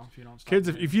right now if you don't stop. Kids,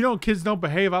 if kids don't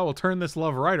behave, I will turn this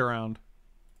love right around.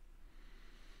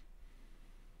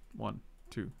 1,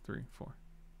 2, 3, 4.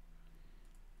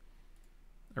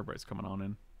 Everybody's coming on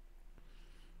in.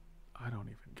 I don't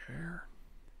even care.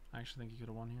 I actually think you could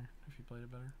have won here if you played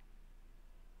it better.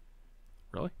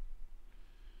 Really?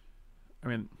 I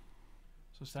mean,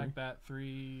 So stack that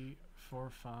 3, 4,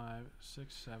 5,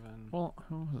 6, 7. well,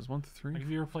 who was this? 1 through 3? Like if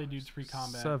you ever played dudes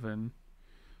pre-combat. 7,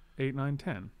 8, 9,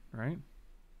 10, right?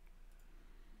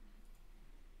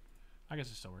 I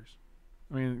guess it still works.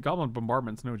 I mean, Goblin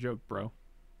Bombardment's no joke, bro.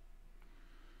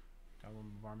 Goblin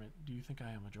Bombardment. Do you think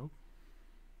I am a joke?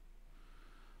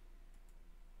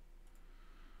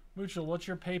 Mucho, what's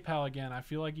your PayPal again? I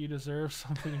feel like you deserve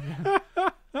something again.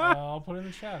 I'll put it in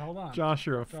the chat. Hold on. Josh,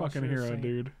 you're a Josh, fucking you're a hero, saint.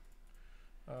 dude.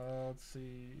 Let's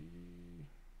see.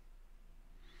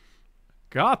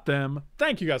 Got them.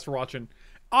 Thank you guys for watching.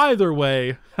 Either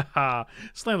way,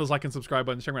 slam those like and subscribe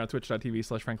buttons. Check me out on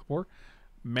twitch.tv/FrankLepore.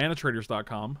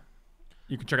 Manatraders.com.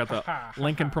 You can check out the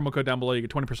link and promo code down below. You get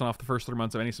 20% off the first 3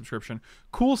 months of any subscription.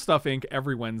 Cool Stuff Inc.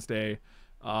 every Wednesday.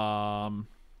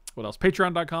 What else?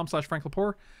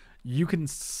 Patreon.com/FrankLepore. You can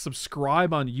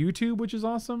subscribe on YouTube, which is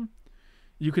awesome.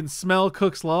 You can smell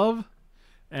Cook's love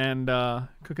and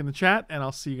cook in the chat. And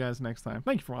I'll see you guys next time.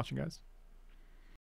 Thank you for watching, guys.